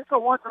 man, this is a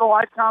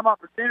once-in-a-lifetime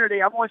opportunity.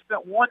 I've only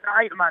spent one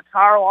night in my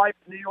entire life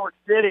in New York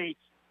City,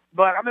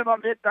 but I'm in my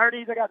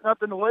mid-30s. I got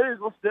nothing to lose.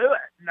 Let's do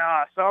it. And,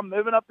 so I'm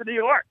moving up to New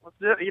York. Let's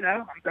do it.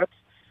 That's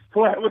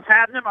what's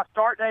happening. My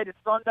start date is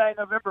Sunday,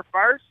 November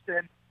 1st,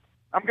 and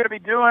I'm going to be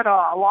doing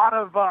a lot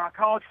of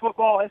college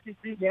football,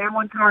 SEC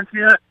gambling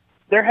content.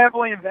 They're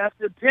heavily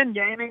invested. Penn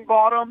Gaming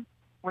bought them,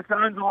 which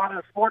owns a lot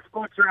of sports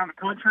books around the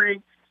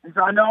country. And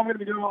so I know I'm going to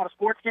be doing a lot of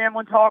sports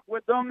gambling talk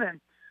with them, and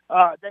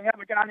they have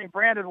a guy named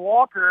Brandon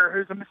Walker,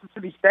 who's a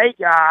Mississippi State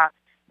guy,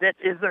 that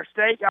is their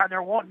state guy, and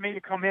they're wanting me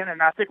to come in,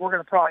 and I think we're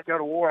going to probably go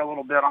to war a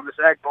little bit on this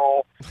Egg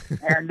Bowl.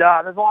 And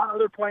there's a lot of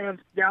other plans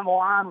down the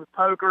line with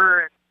poker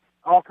and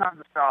all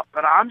kinds of stuff.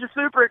 But I'm just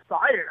super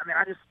excited. I mean,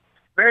 I'm just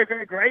very,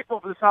 very grateful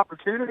for this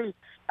opportunity.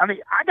 I mean,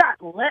 I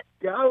got let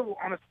go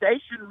on a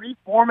station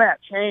reformat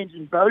change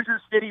in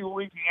Bossier City,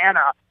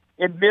 Louisiana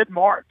in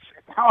mid-March.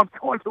 And now I'm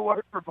going to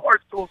work for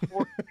Barstool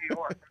Sports in New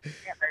York. I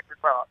can't make this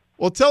up.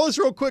 Well, tell us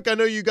real quick. I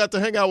know you got to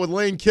hang out with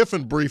Lane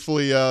Kiffin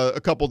briefly a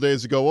couple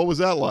days ago. What was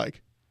that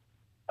like?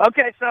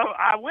 Okay, so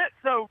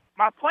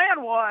my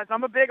plan was,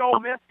 I'm a big Ole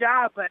Miss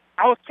guy, but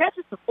I was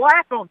catching some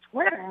flack on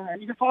Twitter,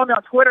 and you can follow me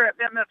on Twitter at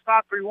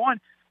BetMets531.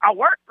 I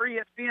work for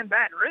ESPN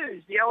Baton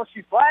Rouge, the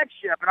LSU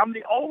flagship, and I'm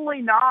the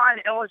only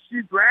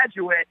non-LSU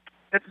graduate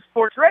that's a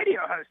sports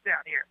radio host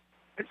down here.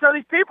 And so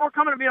these people are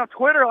coming to me on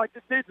Twitter like,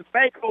 this dude's a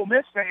fake Ole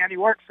Miss fan. He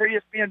works for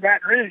ESPN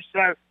Baton Rouge.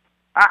 So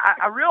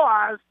I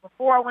realized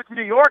before I went to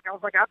New York, I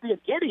was like, I'd be an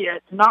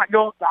idiot to not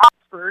go up to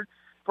Oxford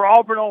for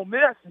Auburn Ole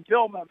Miss and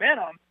build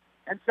momentum.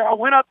 And so I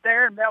went up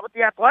there and met with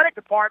the athletic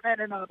department,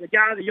 and the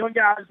young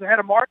guy who's the head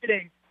of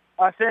marketing,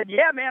 said,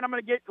 yeah, man, I'm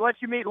going to let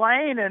you meet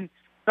Lane. And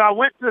so I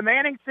went to the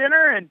Manning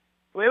Center, and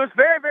it was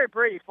very, very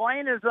brief.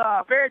 Lane is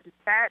a very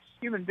detached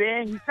human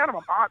being. He's kind of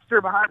a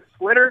monster behind his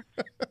Twitter.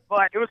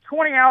 But it was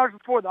 20 hours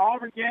before the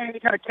Auburn game. He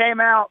kind of came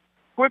out,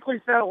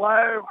 quickly said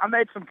hello. I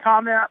made some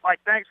comment like,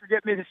 thanks for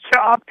getting me this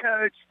job,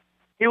 Coach.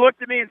 He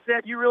looked at me and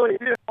said, you really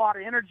do have a lot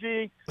of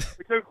energy.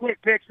 We took a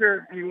quick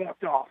picture, and he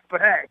walked off.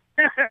 But, hey,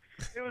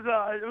 it was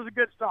a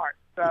good start.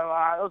 So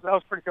that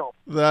was pretty cool.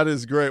 That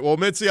is great. Well,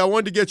 Mitzi, I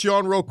wanted to get you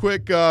on real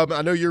quick.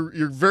 I know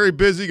you're very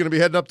busy, going to be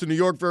heading up to New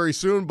York very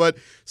soon, but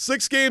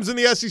 6 games in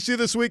the SEC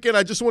this weekend.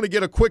 I just want to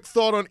get a quick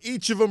thought on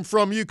each of them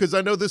from you because I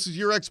know this is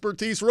your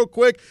expertise. Real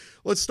quick,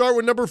 let's start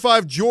with number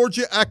 5,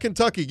 Georgia at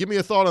Kentucky. Give me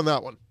a thought on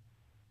that one.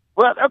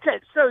 Well, okay,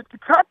 so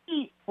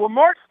Kentucky, what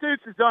Mark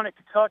Stoops has done at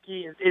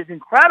Kentucky is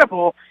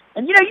incredible.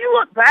 And, you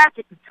look back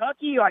at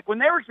Kentucky, like when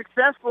they were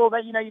successful,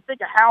 you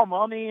think of Hal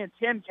Mummy and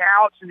Tim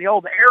Couch and the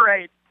old air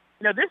raid.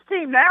 This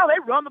team now, they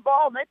run the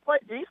ball and they play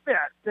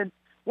defense. And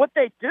what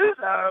they do,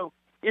 though,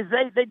 is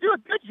they do a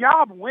good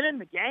job winning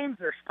the games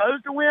they're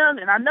supposed to win.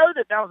 And I know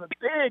that was a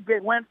big,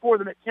 big win for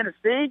them at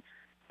Tennessee,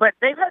 but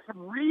they've had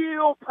some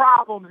real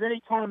problems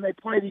anytime they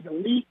play these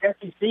elite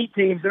SEC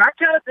teams. And I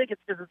kind of think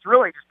it's because it's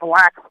really just the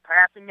lack of a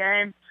passing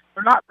game.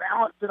 They're not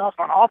balanced enough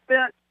on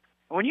offense.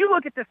 And when you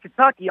look at this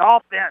Kentucky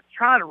offense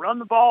trying to run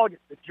the ball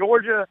against the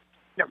Georgia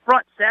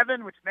front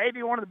seven, which may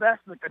be one of the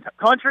best in the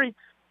country,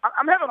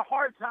 I'm having a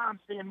hard time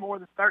seeing more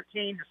than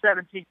 13 or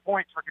 17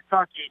 points for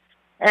Kentucky.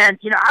 And,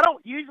 I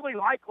don't usually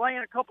like laying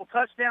a couple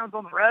touchdowns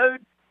on the road,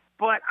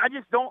 but I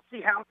just don't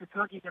see how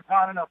Kentucky can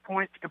find enough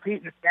points to compete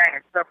in this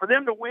game. So for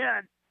them to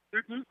win,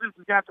 their defense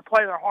is going to have to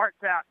play their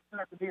hearts out. It's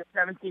going to have to be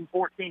a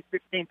 17-14,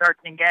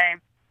 16-13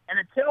 game. And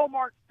until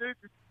Mark Stoops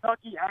and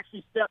Kentucky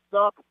actually steps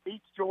up and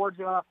beats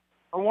Georgia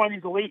or one of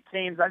these elite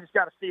teams, I just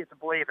got to see it to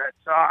believe it.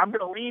 So I'm going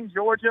to lean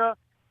Georgia,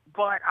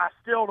 but I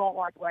still don't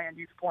like laying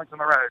huge points on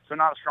the road, so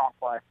not a strong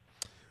play.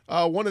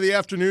 One of the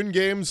afternoon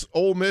games,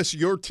 Ole Miss,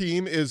 your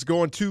team, is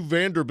going to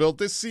Vanderbilt.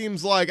 This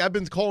seems like, I've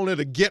been calling it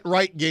a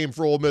get-right game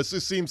for Ole Miss.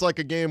 This seems like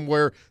a game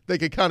where they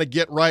could kind of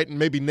get right and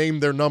maybe name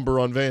their number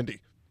on Vandy.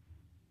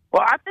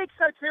 Well, I think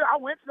so, too. I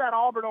went to that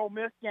Auburn-Ole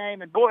Miss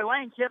game, and, boy,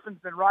 Lane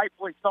Kiffin's been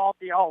rightfully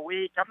salty all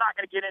week. I'm not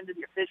going to get into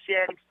the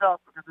officiating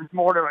stuff because there's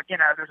more to it.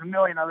 There's a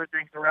million other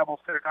things the Rebels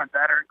could have done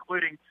better,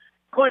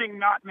 including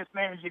not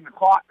mismanaging the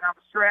clock down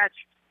the stretch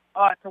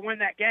to win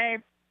that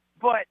game.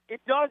 But it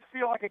does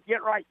feel like a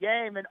get-right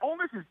game, and Ole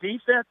Miss's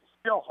defense is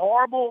still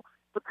horrible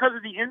because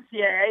of the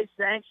NCAA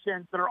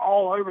sanctions that are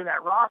all over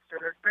that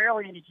roster. There's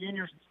barely any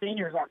juniors and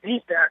seniors on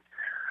defense.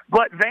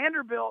 But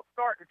Vanderbilt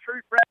starting a true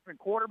freshman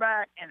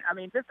quarterback, and, I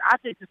think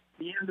this is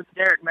the end of the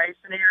Derek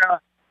Mason era.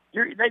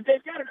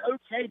 They've got an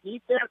okay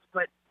defense,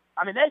 but,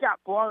 they got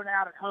blown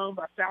out at home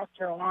by South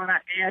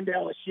Carolina and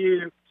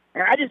LSU.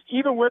 And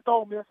even with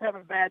Ole Miss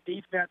having a bad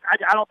defense,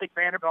 I don't think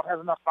Vanderbilt has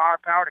enough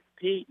firepower to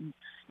compete. And,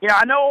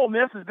 I know Ole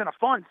Miss has been a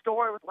fun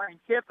story with Lane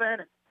Kiffin,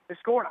 and they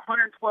scored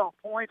 112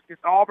 points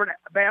against Auburn,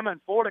 Alabama,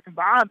 and Florida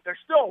combined. They're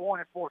still a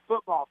 1-4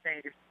 football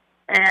team,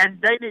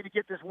 and they need to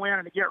get this win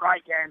in a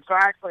get-right game. So,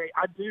 actually,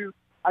 I do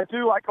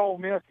like Ole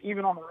Miss,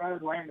 even on the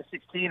road, laying to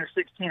 16 or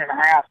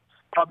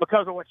 16.5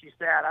 because of what you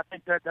said. I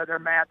think that they're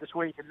mad this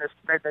week, and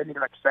they need to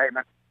make a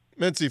statement.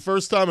 Mincy,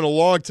 first time in a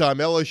long time,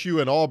 LSU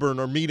and Auburn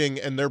are meeting,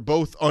 and they're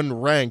both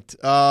unranked.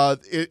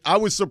 I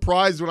was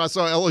surprised when I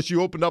saw LSU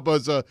opened up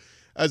as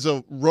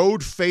a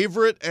road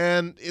favorite,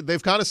 and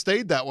they've kind of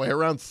stayed that way,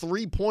 around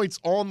 3 points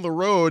on the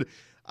road.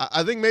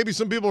 I think maybe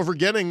some people are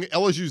forgetting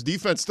LSU's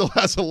defense still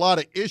has a lot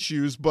of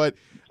issues, but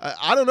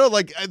I don't know.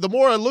 Like, the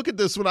more I look at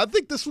this one, I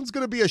think this one's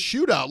going to be a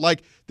shootout.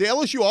 Like, the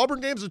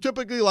LSU-Auburn games are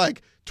typically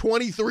like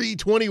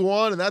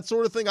 23-21 and that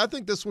sort of thing. I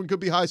think this one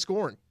could be high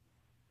scoring.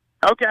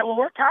 Okay, well,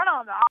 we're kind of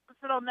on the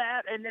opposite on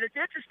that, and it's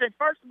interesting.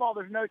 First of all,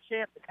 there's no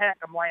chance that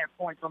Hackam laying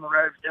points on the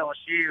road for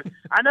LSU.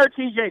 I know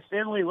T.J.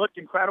 Finley looked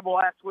incredible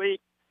last week,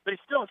 but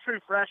he's still a true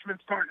freshman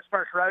starting his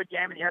first road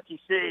game in the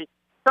SEC.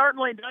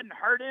 Certainly doesn't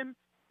hurt him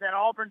that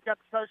Auburn's got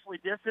the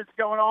socially distance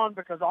going on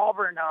because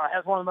Auburn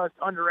has one of the most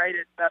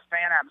underrated, best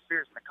fan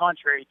atmospheres in the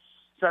country.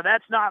 So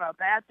that's not a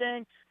bad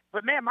thing.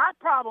 But, man, my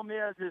problem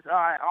is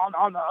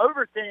on the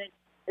over thing,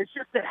 it's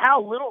just that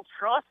how little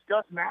trust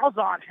Gus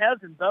Malzahn has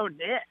in Bo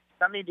Nix.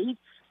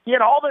 He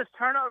had all those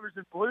turnovers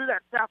and blew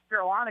that South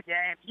Carolina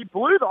game. He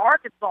blew the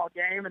Arkansas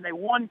game, and they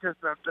won because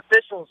the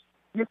officials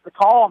missed the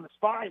call on the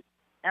spike.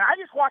 And I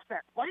just watched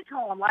that play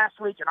calling last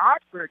week in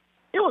Oxford.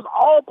 It was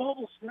all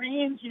bubble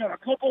screens, a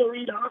couple of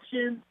read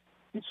options.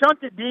 He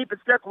chunked it deep,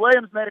 and Seth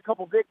Williams made a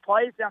couple big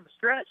plays down the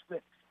stretch. But,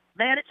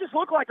 man, it just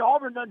looked like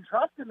Auburn doesn't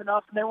trust him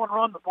enough, and they want to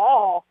run the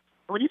ball.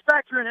 And when you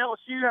factor in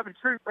LSU having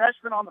true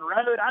freshmen on the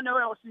road, I know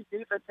LSU's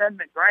defense hasn't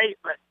been great,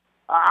 but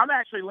I'm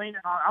actually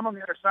I'm on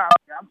the other side.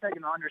 I'm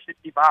taking the under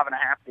 65.5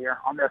 here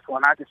on this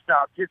one. I just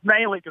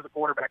mainly because of the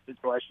quarterback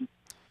situation.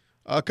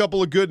 A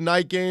couple of good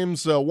night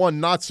games. One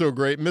not so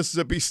great.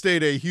 Mississippi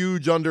State, a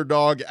huge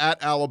underdog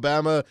at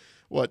Alabama.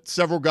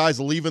 Several guys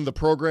leaving the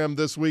program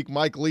this week.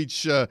 Mike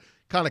Leach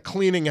kind of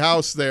cleaning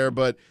house there,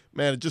 but,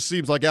 man, it just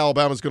seems like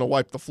Alabama's going to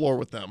wipe the floor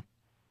with them.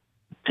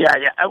 Yeah.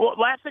 Well,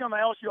 last thing on the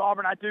LSU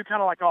Auburn, I do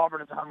kind of like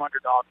Auburn as a home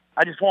underdog.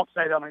 I just won't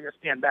say that on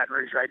ESPN Baton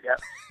Rouge right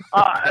yet.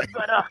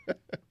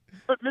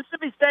 But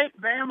Mississippi State,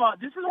 Bama,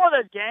 this is one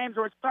of those games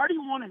where it's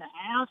 31.5.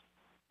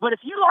 But if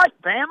you like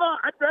Bama,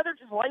 I'd rather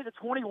just lay the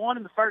 21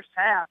 in the first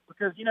half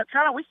because,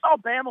 we saw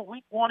Bama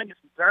week 1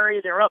 against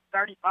Missouri. They were up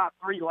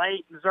 35-3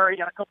 late. Missouri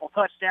got a couple of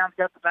touchdowns,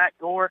 got the back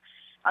door.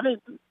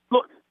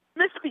 Look,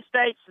 Mississippi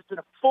State's just in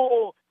a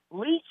full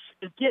Leach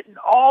is getting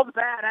all the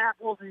bad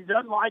apples and he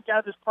doesn't like out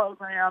of this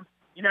program.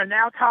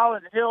 Now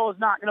Colin Hill is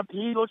not going to be.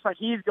 He looks like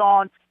he's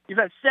gone. You've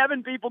had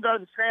 7 people go to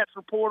the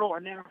transfer portal,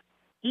 and now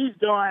he's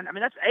done.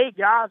 That's 8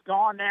 guys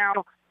gone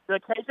now. The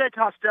KJ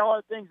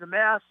Costello thing's a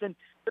mess. And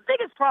the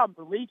biggest problem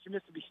for Leach and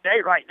Mississippi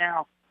State right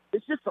now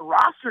is just the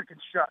roster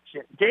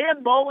construction.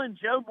 Dan Mullen,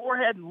 Joe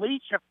Moorhead, and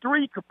Leach have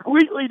 3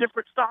 completely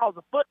different styles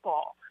of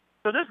football.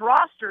 So this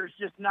roster is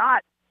just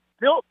not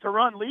built to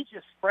run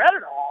Leach's spread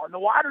at all. And the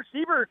wide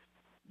receiver,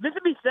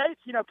 Mississippi State's,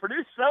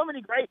 produced so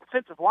many great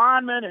defensive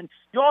linemen, and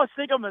you always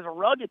think of them as a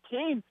rugged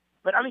team.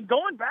 But, I mean,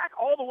 going back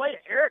all the way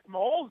to Eric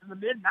Moles in the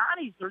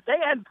mid-'90s, they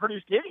hadn't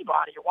produced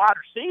anybody at wide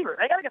receiver.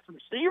 They got to get some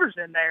receivers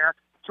in there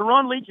to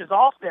run Leach's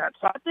offense.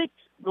 So I think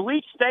the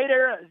Leach State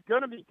era is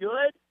going to be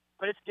good,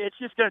 but it's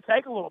just going to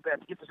take a little bit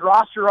to get this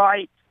roster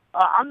right.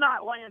 I'm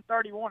not laying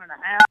 31.5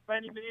 by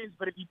any means,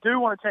 but if you do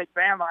want to take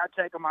Bama, I'd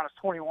take them minus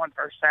 21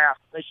 first half.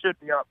 They should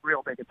be up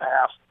real big at the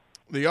half.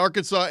 The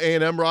Arkansas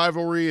A&M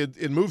rivalry,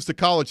 it moves to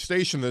College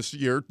Station this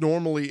year,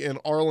 normally in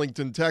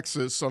Arlington,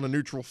 Texas, on a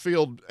neutral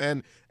field.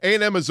 And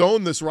A&M has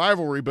owned this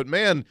rivalry, but,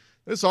 man,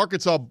 this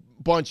Arkansas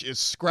bunch is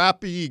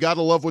scrappy. You got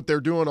to love what they're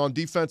doing on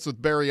defense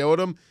with Barry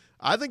Odom.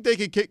 I think they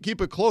could keep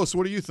it close.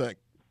 What do you think?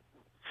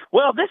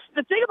 Well,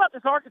 the thing about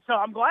this Arkansas,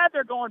 I'm glad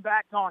they're going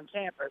back on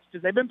campus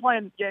because they've been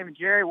playing this game in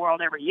Jerry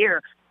World every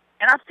year.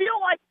 And I feel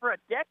like for a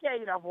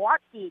decade I've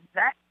watched the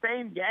exact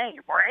same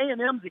game where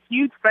A&M's a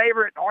huge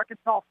favorite and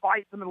Arkansas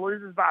fights them and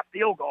loses by a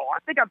field goal. I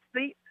think I've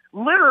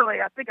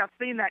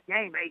seen that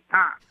game 8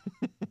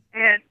 times.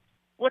 And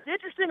what's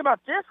interesting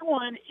about this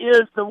one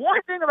is the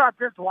one thing about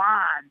this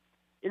line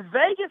is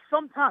Vegas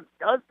sometimes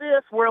does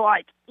this where,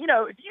 like, you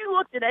know, if you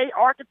looked at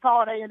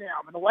Arkansas and A&M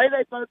and the way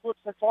they both look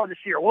so far this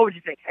year, what would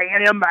you think?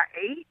 A&M by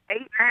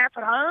 8.5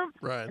 at home?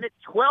 Right. And it's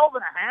 12.5?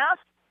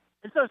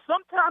 And so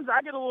sometimes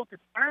I get a little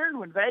concerned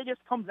when Vegas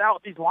comes out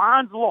with these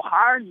lines a little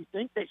higher than you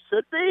think they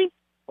should be.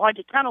 Like,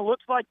 it kind of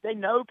looks like they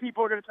know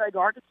people are going to take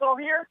Arkansas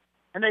here,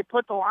 and they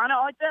put the line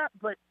out like that.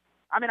 But,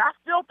 I mean, I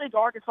still think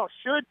Arkansas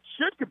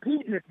should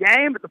compete in this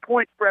game, but the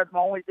point spread's the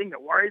only thing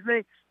that worries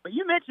me. But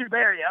you mentioned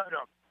Barry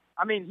Odom.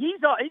 I mean, he's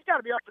got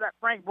to be up for that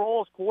Frank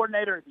Broyles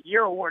Coordinator of the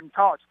Year award in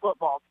college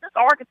football. This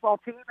Arkansas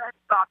team hasn't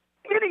stopped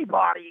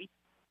anybody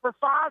for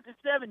 5 to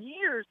 7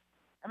 years.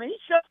 I mean, he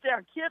shuts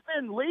down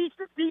Kiffin, Leach.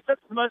 This defense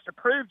is the most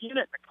improved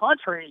unit in the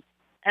country.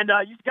 And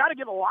you've got to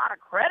give a lot of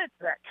credit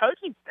to that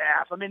coaching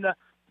staff. I mean, the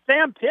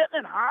Sam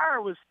Pittman hire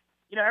was,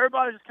 you know,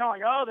 everybody was kind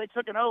of like, oh, they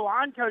took an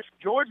O-line coach from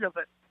Georgia.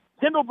 But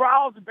Kendall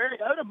Briles and Barry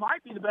Odom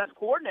might be the best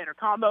coordinator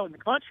combo in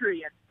the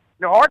country. And,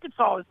 you know,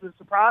 Arkansas is the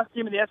surprise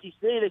team in the SEC.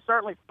 They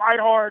certainly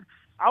fight hard.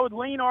 I would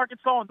lean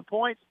Arkansas on the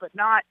points, but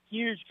not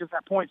huge because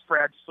that point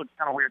spread just looks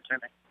kind of weird to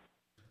me.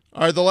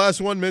 All right, the last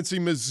one,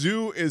 Mincy.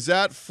 Mizzou is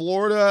at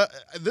Florida.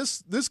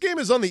 This game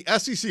is on the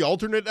SEC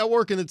Alternate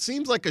Network, and it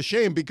seems like a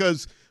shame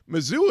because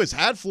Mizzou has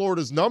had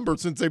Florida's number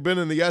since they've been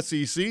in the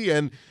SEC.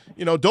 And,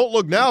 you know, don't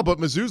look now, but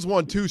Mizzou's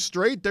won 2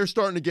 straight. They're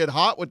starting to get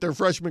hot with their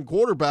freshman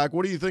quarterback.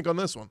 What do you think on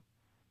this one?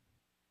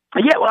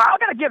 Yeah, well, I've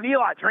got to give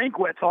Eli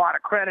Drinkwitz a lot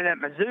of credit at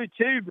Mizzou,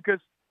 too,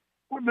 because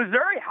when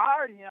Missouri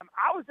hired him,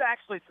 I was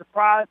actually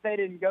surprised they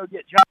didn't go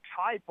get Josh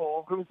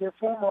Heupel, who was their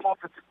former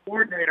offensive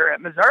coordinator at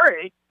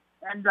Missouri.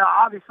 And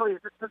obviously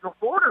it's at Central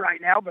Florida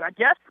right now, but I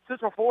guess the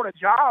Central Florida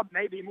job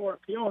may be more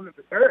appealing than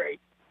Missouri,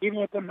 even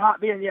with them not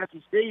being the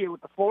SEC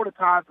with the Florida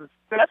ties of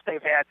success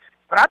they've had.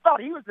 But I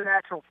thought he was the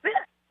natural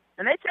fit.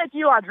 And they take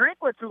Eli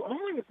Drinkwitz, who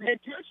only was the head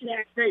coach in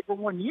Ag State for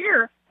 1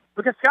 year,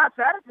 because Scott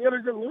Satterfield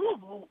is at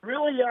Louisville,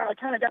 really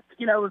kind of got,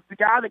 you know, was the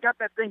guy that got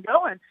that thing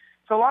going.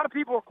 So a lot of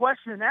people are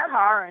questioning that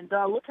hire, and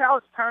look how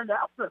it's turned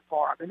out so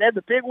far. I mean, they had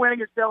the big win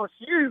against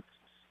LSU,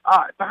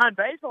 behind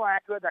Bazelak,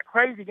 who had that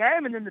crazy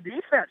game, and then the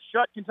defense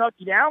shut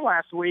Kentucky down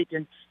last week.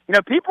 And, you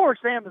know, people were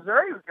saying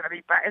Missouri was going to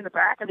be in the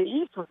back of the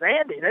East with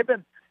Andy. They've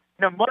been,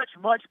 you know, much,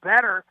 much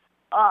better.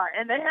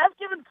 And they have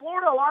given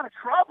Florida a lot of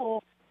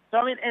trouble. So,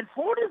 I mean, and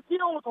Florida's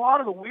dealing with a lot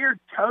of the weird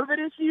COVID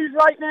issues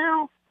right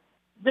now.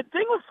 The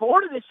thing with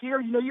Florida this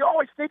year, you know, you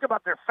always think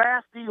about their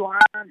fast D-line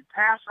and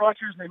pass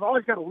rushers, and they've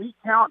always got elite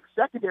talent in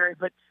the secondary,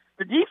 but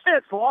the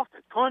defense lost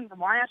a ton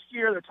from last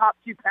year. Their top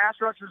 2 pass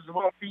rushers, as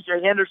well as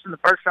C.J. Henderson, the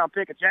first-round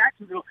pick of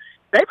Jacksonville.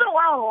 They've been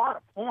allowing a lot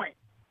of points.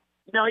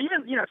 You know,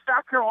 even, you know,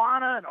 South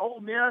Carolina and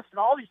Ole Miss and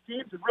all these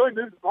teams have really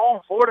moved the ball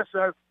in Florida.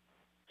 So,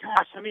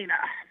 gosh, I mean,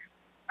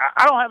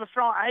 I don't have a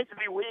strong – I hate to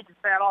be weak and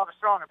say I don't have a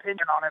strong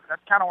opinion on it, but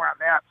that's kind of where I'm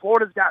at.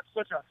 Florida's got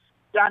such a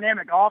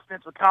dynamic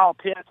offense with Kyle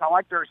Pitts. I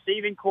like their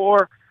receiving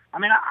core. I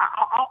mean,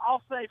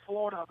 I'll say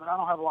Florida, but I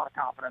don't have a lot of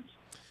confidence.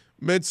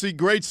 Mincy,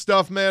 great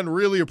stuff, man.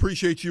 Really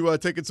appreciate you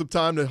taking some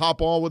time to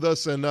hop on with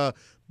us, and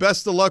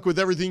best of luck with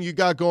everything you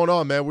got going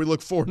on, man. We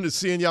look forward to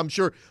seeing you. I'm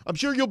sure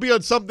you'll be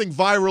on something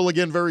viral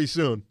again very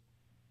soon.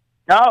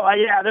 Oh,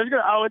 yeah.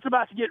 It's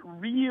about to get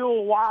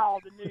real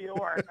wild in New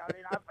York. I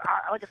mean,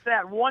 like I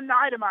said, one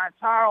night in my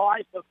entire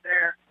life up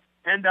there,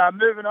 and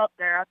moving up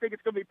there. I think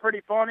it's going to be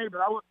pretty funny,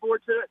 but I look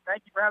forward to it.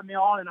 Thank you for having me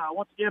on, and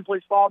once again,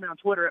 please follow me on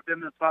Twitter at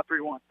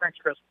BenMintz531. Thanks,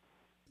 Chris.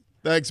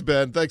 Thanks,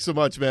 Ben. Thanks so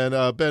much, man.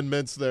 Ben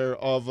Mintz there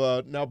of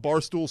now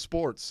Barstool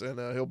Sports, and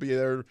he'll be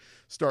there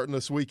starting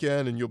this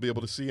weekend, and you'll be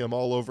able to see him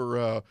all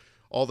over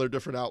all their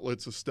different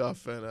outlets of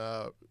stuff.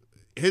 And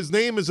his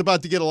name is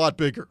about to get a lot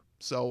bigger.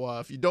 So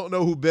if you don't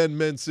know who Ben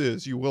Mintz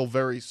is, you will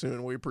very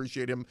soon. We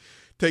appreciate him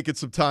taking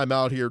some time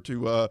out here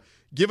to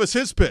give us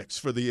his picks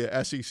for the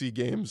SEC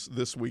games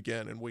this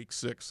weekend in Week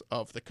 6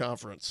 of the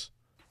conference.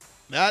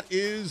 That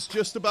is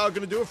just about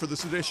going to do it for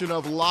this edition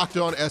of Locked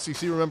On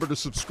SEC. Remember to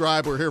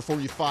subscribe. We're here for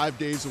you 5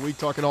 days a week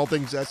talking all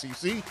things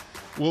SEC.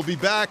 We'll be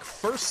back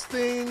first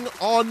thing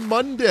on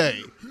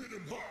Monday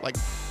like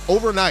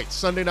overnight,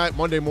 Sunday night,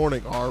 Monday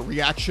morning, our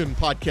reaction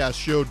podcast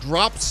show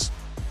drops.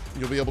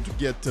 You'll be able to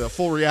get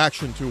full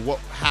reaction to what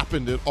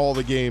happened at all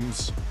the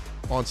games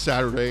on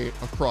Saturday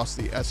across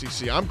the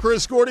SEC. I'm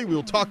Chris Gordy. We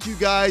will talk to you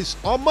guys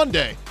on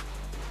Monday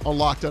on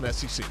Locked On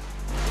SEC.